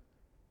the hill,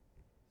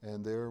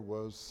 and there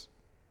was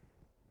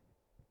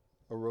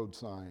a road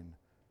sign,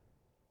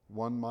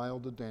 1 mile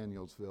to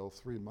Danielsville,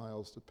 3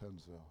 miles to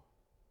Pennsville.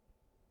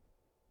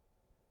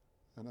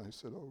 And I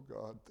said, oh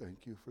God,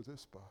 thank you for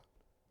this spot.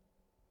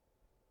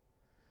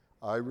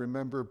 I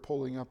remember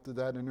pulling up to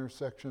that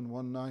intersection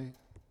one night,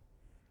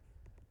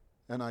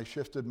 and I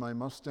shifted my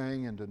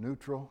Mustang into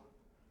neutral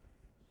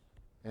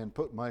and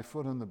put my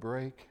foot on the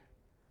brake,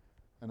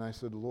 and I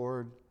said,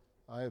 Lord,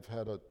 I have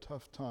had a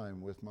tough time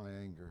with my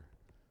anger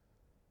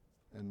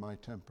and my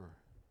temper,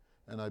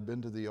 and I've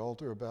been to the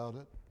altar about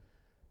it,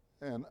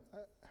 and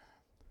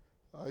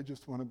I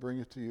just want to bring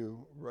it to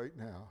you right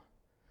now.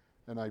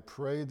 And I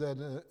prayed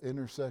that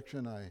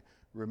intersection. I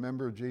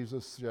remember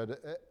Jesus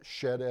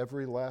shed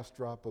every last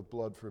drop of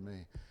blood for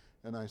me.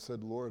 And I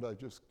said, Lord, I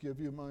just give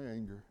you my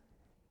anger.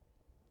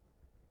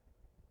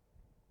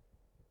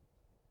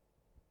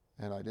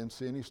 And I didn't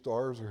see any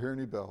stars or hear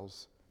any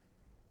bells,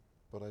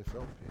 but I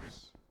felt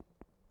peace.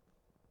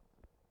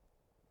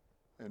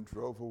 And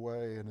drove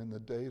away. And in the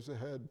days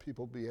ahead,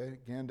 people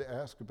began to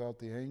ask about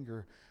the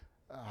anger.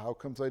 How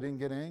comes I didn't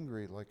get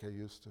angry like I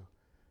used to?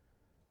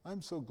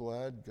 I'm so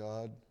glad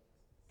God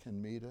can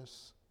meet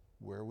us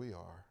where we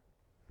are,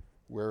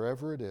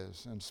 wherever it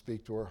is, and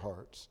speak to our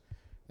hearts.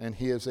 And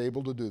he is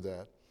able to do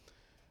that.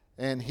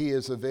 And he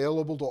is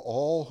available to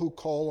all who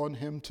call on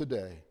him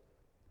today.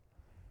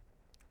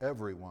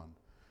 Everyone,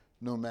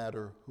 no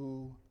matter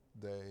who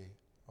they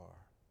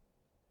are.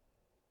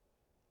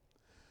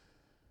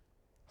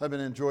 I've been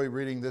enjoying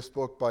reading this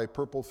book by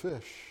Purple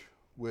Fish,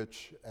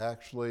 which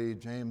actually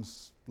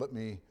James let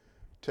me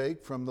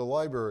take from the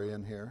library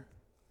in here.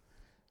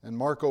 And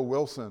Marco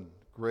Wilson,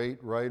 great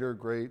writer,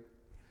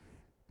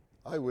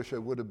 I wish I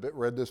would have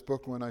read this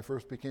book when I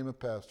first became a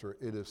pastor.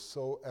 It is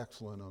so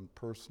excellent on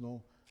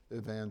personal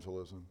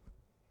evangelism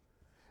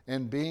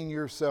and being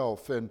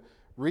yourself and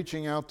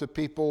reaching out to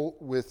people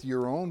with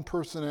your own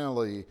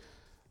personality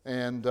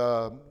and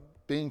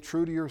being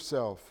true to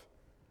yourself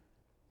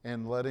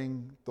and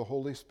letting the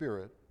Holy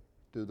Spirit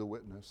do the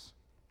witness.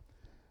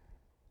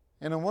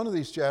 And in one of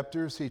these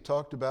chapters, he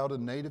talked about a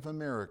Native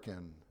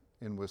American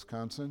in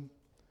Wisconsin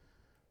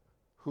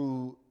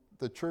who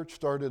the church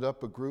started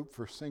up a group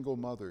for single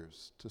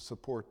mothers to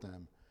support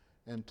them.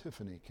 And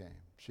Tiffany came.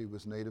 She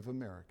was Native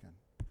American.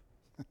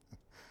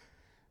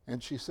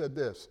 And she said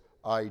this,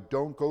 I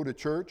don't go to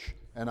church,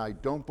 and I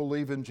don't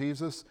believe in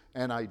Jesus,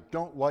 and I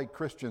don't like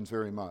Christians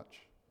very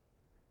much.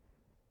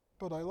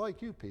 But I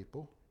like you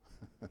people.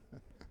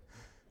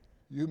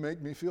 You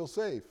make me feel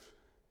safe.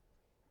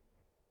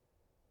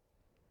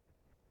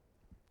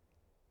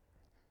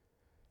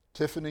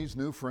 Tiffany's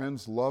new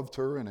friends loved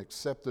her and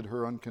accepted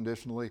her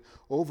unconditionally.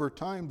 Over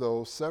time,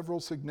 though, several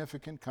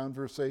significant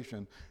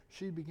conversations,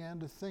 she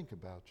began to think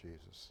about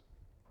Jesus.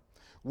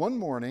 One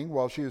morning,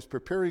 while she was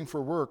preparing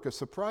for work, a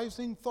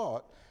surprising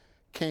thought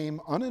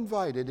came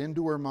uninvited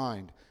into her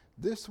mind.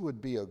 This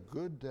would be a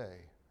good day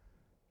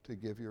to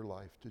give your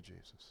life to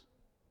Jesus.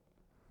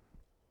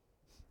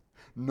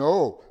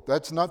 No,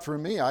 that's not for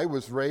me. I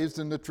was raised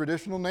in the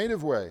traditional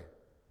Native way.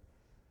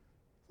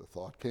 The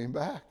thought came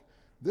back.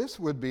 This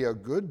would be a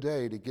good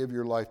day to give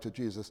your life to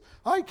Jesus.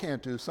 I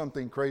can't do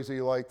something crazy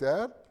like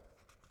that.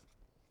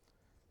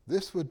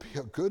 This would be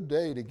a good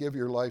day to give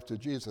your life to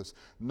Jesus.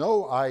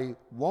 No, I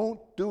won't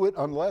do it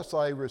unless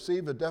I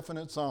receive a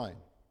definite sign.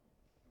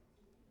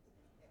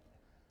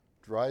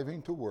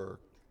 Driving to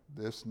work,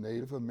 this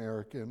Native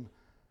American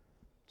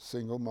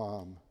single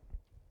mom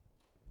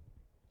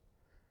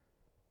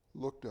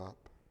looked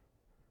up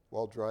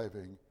while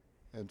driving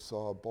and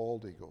saw a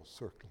bald eagle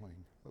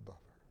circling above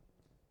her.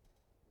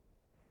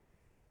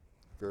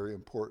 Very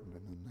important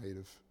in the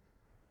Native.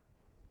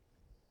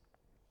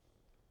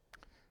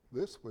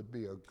 This would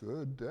be a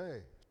good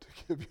day to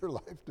give your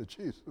life to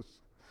Jesus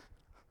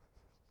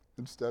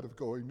instead of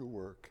going to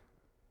work.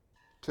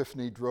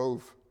 Tiffany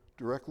drove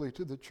directly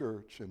to the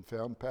church and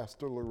found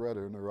Pastor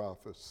Loretta in her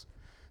office.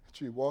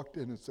 She walked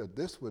in and said,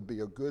 this would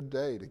be a good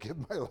day to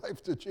give my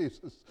life to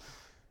Jesus.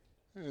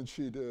 And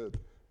she did.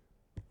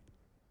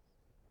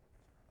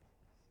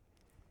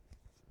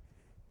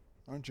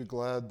 Aren't you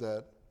glad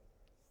that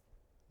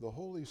the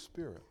Holy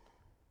Spirit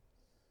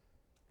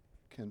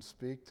can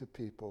speak to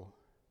people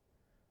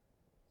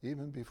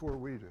even before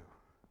we do?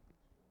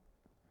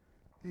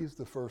 He's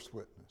the first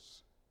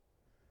witness.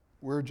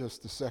 We're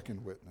just the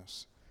second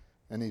witness,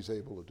 and he's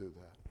able to do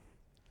that.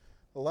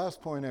 The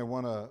last point I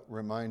want to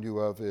remind you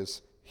of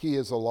is he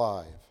is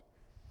alive.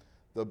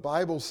 The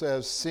Bible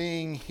says,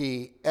 seeing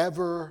he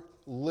ever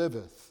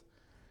liveth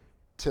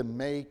to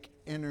make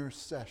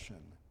intercession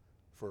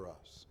for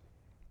us.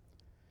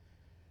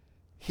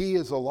 He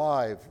is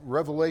alive.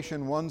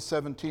 Revelation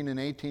 1:17 and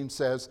 18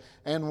 says,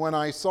 and when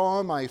I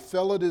saw him, I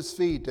fell at his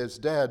feet as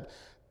dead,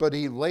 but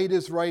he laid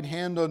his right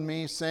hand on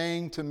me,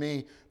 saying to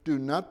me, do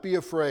not be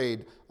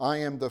afraid. I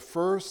am the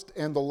first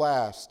and the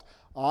last.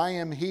 I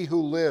am he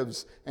who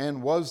lives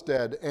and was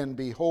dead, and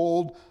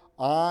behold,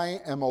 I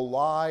am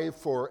alive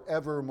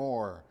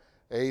forevermore.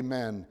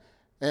 Amen.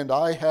 And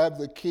I have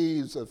the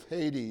keys of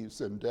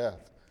Hades and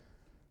death.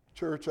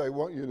 Church, I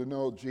want you to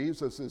know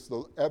Jesus is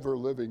the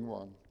ever-living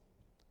one.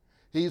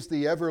 He's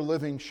the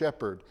ever-living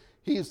shepherd.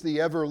 He's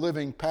the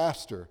ever-living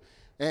pastor.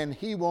 And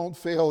he won't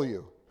fail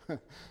you.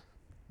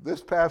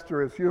 This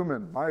pastor is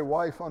human. My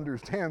wife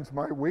understands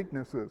my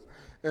weaknesses.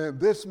 And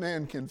this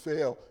man can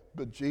fail,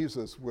 but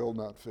Jesus will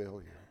not fail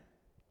you.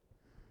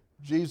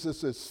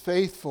 Jesus is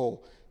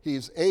faithful.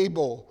 He's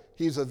able.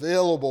 He's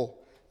available.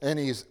 And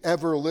he's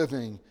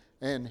ever-living.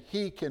 And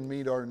he can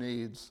meet our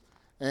needs,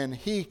 and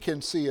he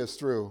can see us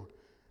through.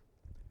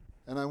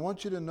 And I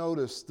want you to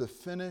notice the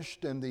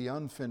finished and the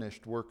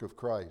unfinished work of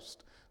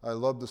Christ. I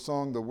love the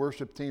song the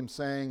worship team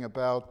sang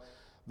about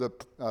the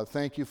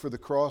thank you for the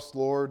cross,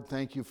 Lord.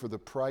 Thank you for the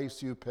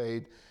price you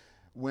paid.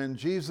 When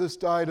Jesus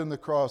died on the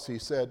cross, he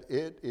said,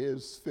 it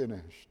is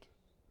finished.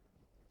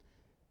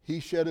 He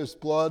shed his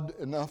blood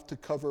enough to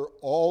cover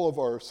all of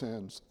our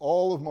sins,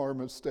 all of our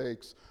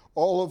mistakes,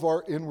 all of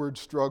our inward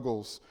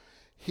struggles.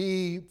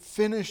 He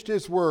finished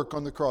his work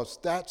on the cross.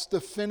 That's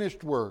the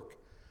finished work.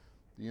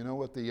 Do you know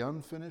what the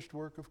unfinished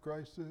work of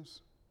Christ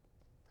is?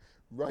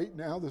 Right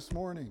now, this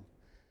morning,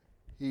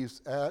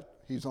 he's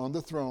on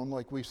the throne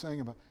like we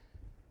sang about.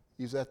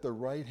 He's at the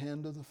right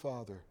hand of the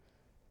Father,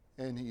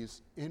 and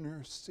he's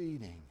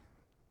interceding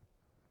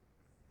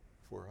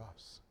for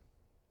us.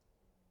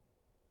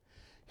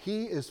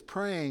 He is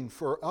praying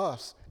for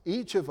us,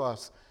 each of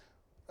us,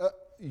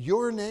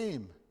 your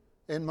name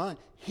and mine.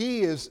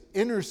 He is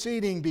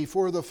interceding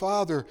before the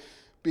Father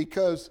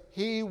because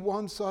he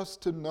wants us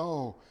to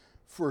know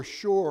for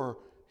sure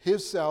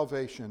His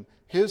salvation,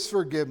 His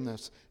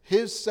forgiveness,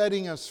 His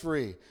setting us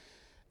free.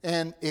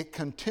 And it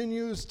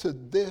continues to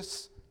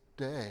this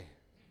day.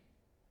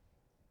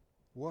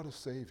 What a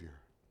Savior.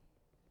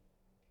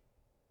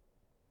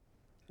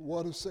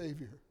 What a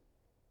Savior.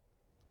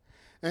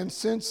 And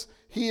since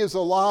He is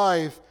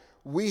alive,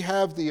 we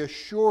have the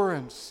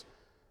assurance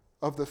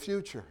of the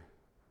future.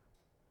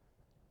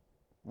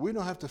 We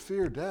don't have to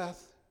fear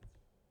death.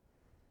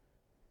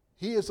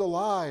 He is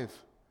alive.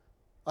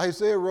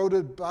 Isaiah wrote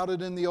about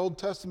it in the Old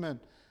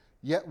Testament.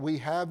 Yet we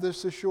have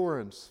this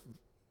assurance.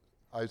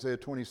 Isaiah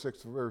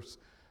 26, verse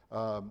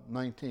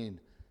 19.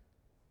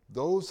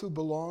 Those who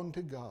belong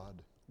to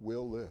God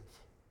will live.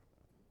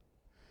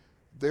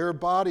 Their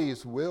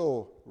bodies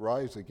will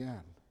rise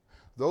again.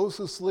 Those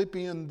who sleep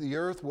in the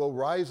earth will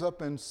rise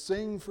up and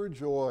sing for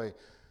joy.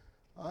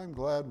 I'm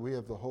glad we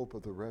have the hope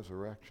of the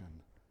resurrection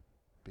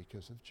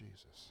because of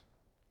Jesus.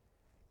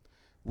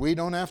 We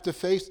don't have to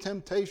face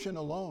temptation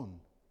alone.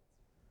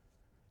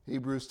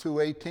 Hebrews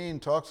 2:18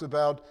 talks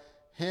about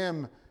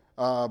Him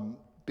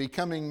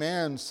becoming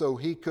man so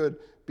He could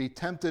be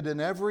tempted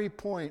in every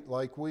point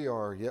like we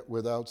are, yet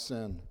without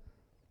sin.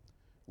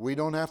 We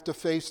don't have to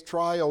face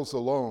trials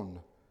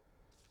alone.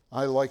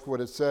 I like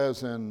what it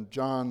says in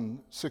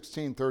John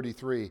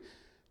 16:33.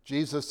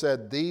 Jesus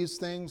said, "These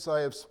things I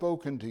have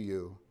spoken to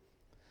you,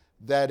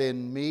 that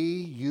in me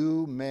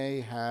you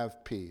may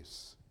have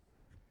peace.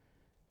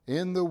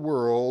 In the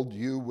world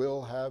you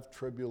will have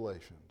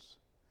tribulations."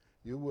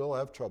 You will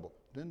have trouble.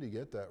 Didn't he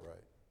get that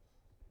right?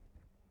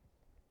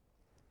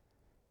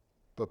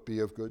 But be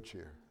of good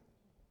cheer.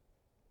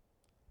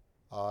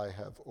 I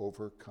have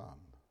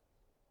overcome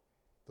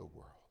the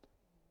world.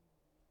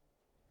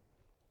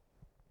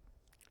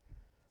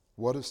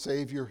 What a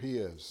Savior He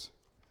is.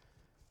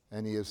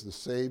 And He is the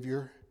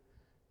Savior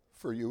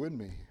for you and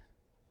me.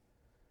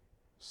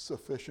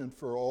 Sufficient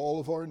for all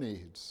of our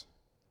needs.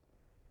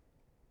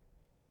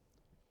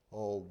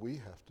 All we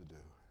have to do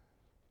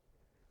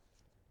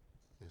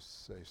is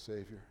say,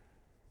 Savior,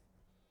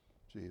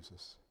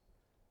 Jesus,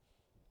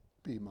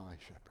 be my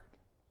shepherd.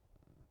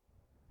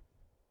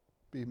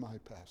 Be my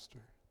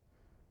pastor.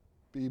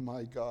 Be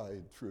my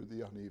guide through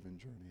the uneven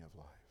journey of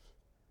life.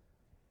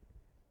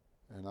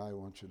 And I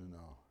want you to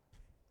know,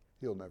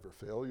 He'll never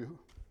fail you.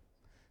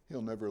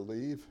 He'll never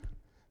leave.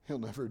 He'll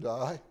never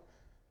die.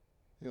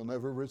 He'll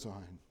never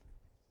resign.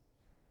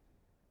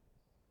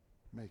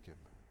 Make Him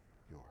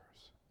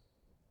yours.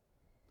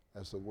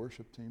 As the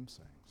worship team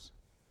sings,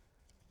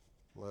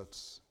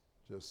 let's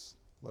just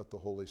let the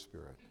Holy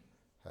Spirit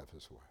have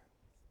His way.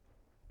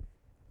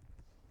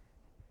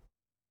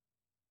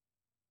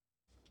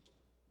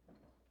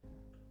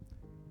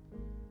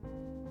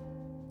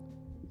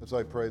 As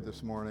I prayed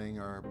this morning,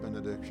 our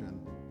benediction,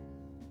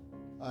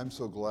 I'm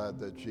so glad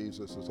that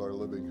Jesus is our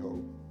living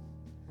hope.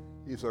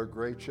 He's our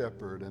great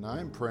shepherd, and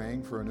I'm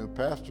praying for a new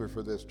pastor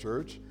for this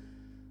church.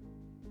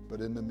 But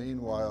in the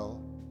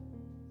meanwhile,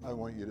 I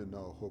want you to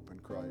know hope in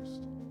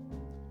Christ.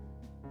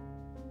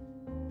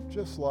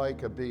 Just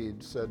like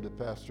Abid said to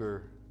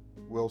Pastor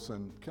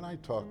Wilson, can I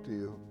talk to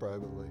you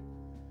privately?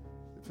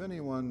 If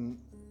anyone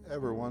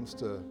ever wants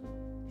to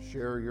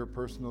share your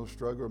personal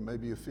struggle, or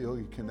maybe you feel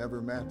you can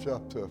never match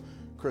up to a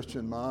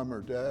Christian mom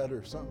or dad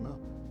or something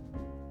else,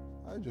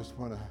 I just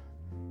want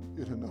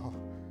you to know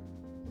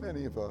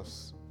many of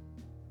us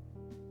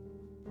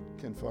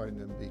can find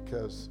Him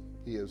because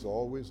He is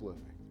always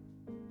living.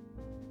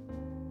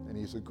 And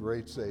He's a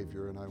great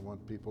Savior, and I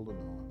want people to know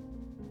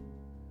Him.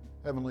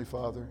 Heavenly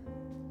Father,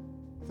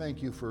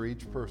 thank You for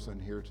each person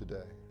here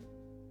today.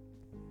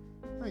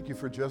 Thank You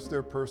for just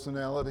their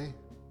personality.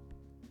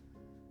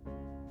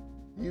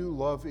 You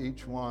love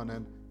each one,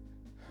 and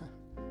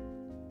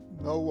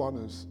no one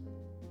is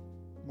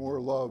more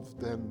loved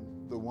than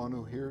the one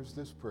who hears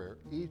this prayer.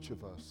 Each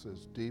of us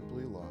is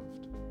deeply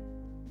loved.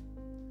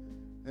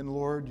 And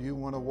Lord, You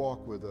want to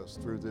walk with us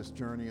through this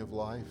journey of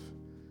life,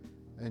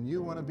 and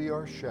You want to be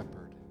our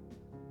shepherd.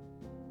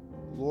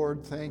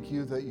 Lord, thank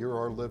You that You're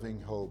our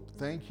living hope.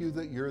 Thank You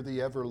that You're the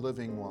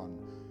ever-living one.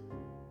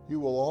 You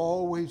will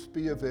always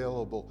be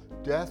available.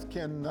 Death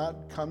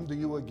cannot come to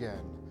You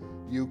again.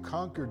 You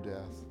conquered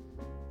death.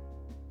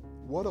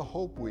 What a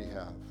hope we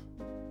have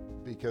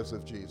because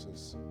of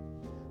Jesus.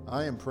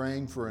 I am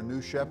praying for a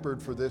new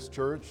shepherd for this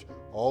church.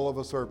 All of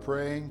us are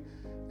praying.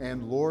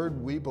 And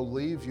Lord, we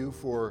believe You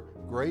for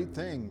great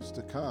things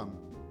to come.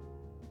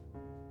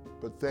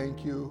 But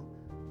thank You,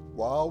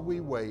 while we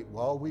wait,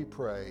 while we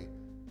pray,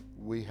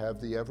 we have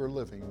the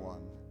ever-living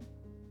one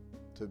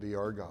to be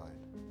our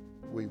guide.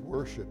 We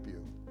worship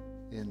You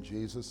in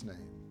Jesus'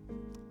 name.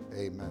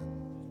 Amen.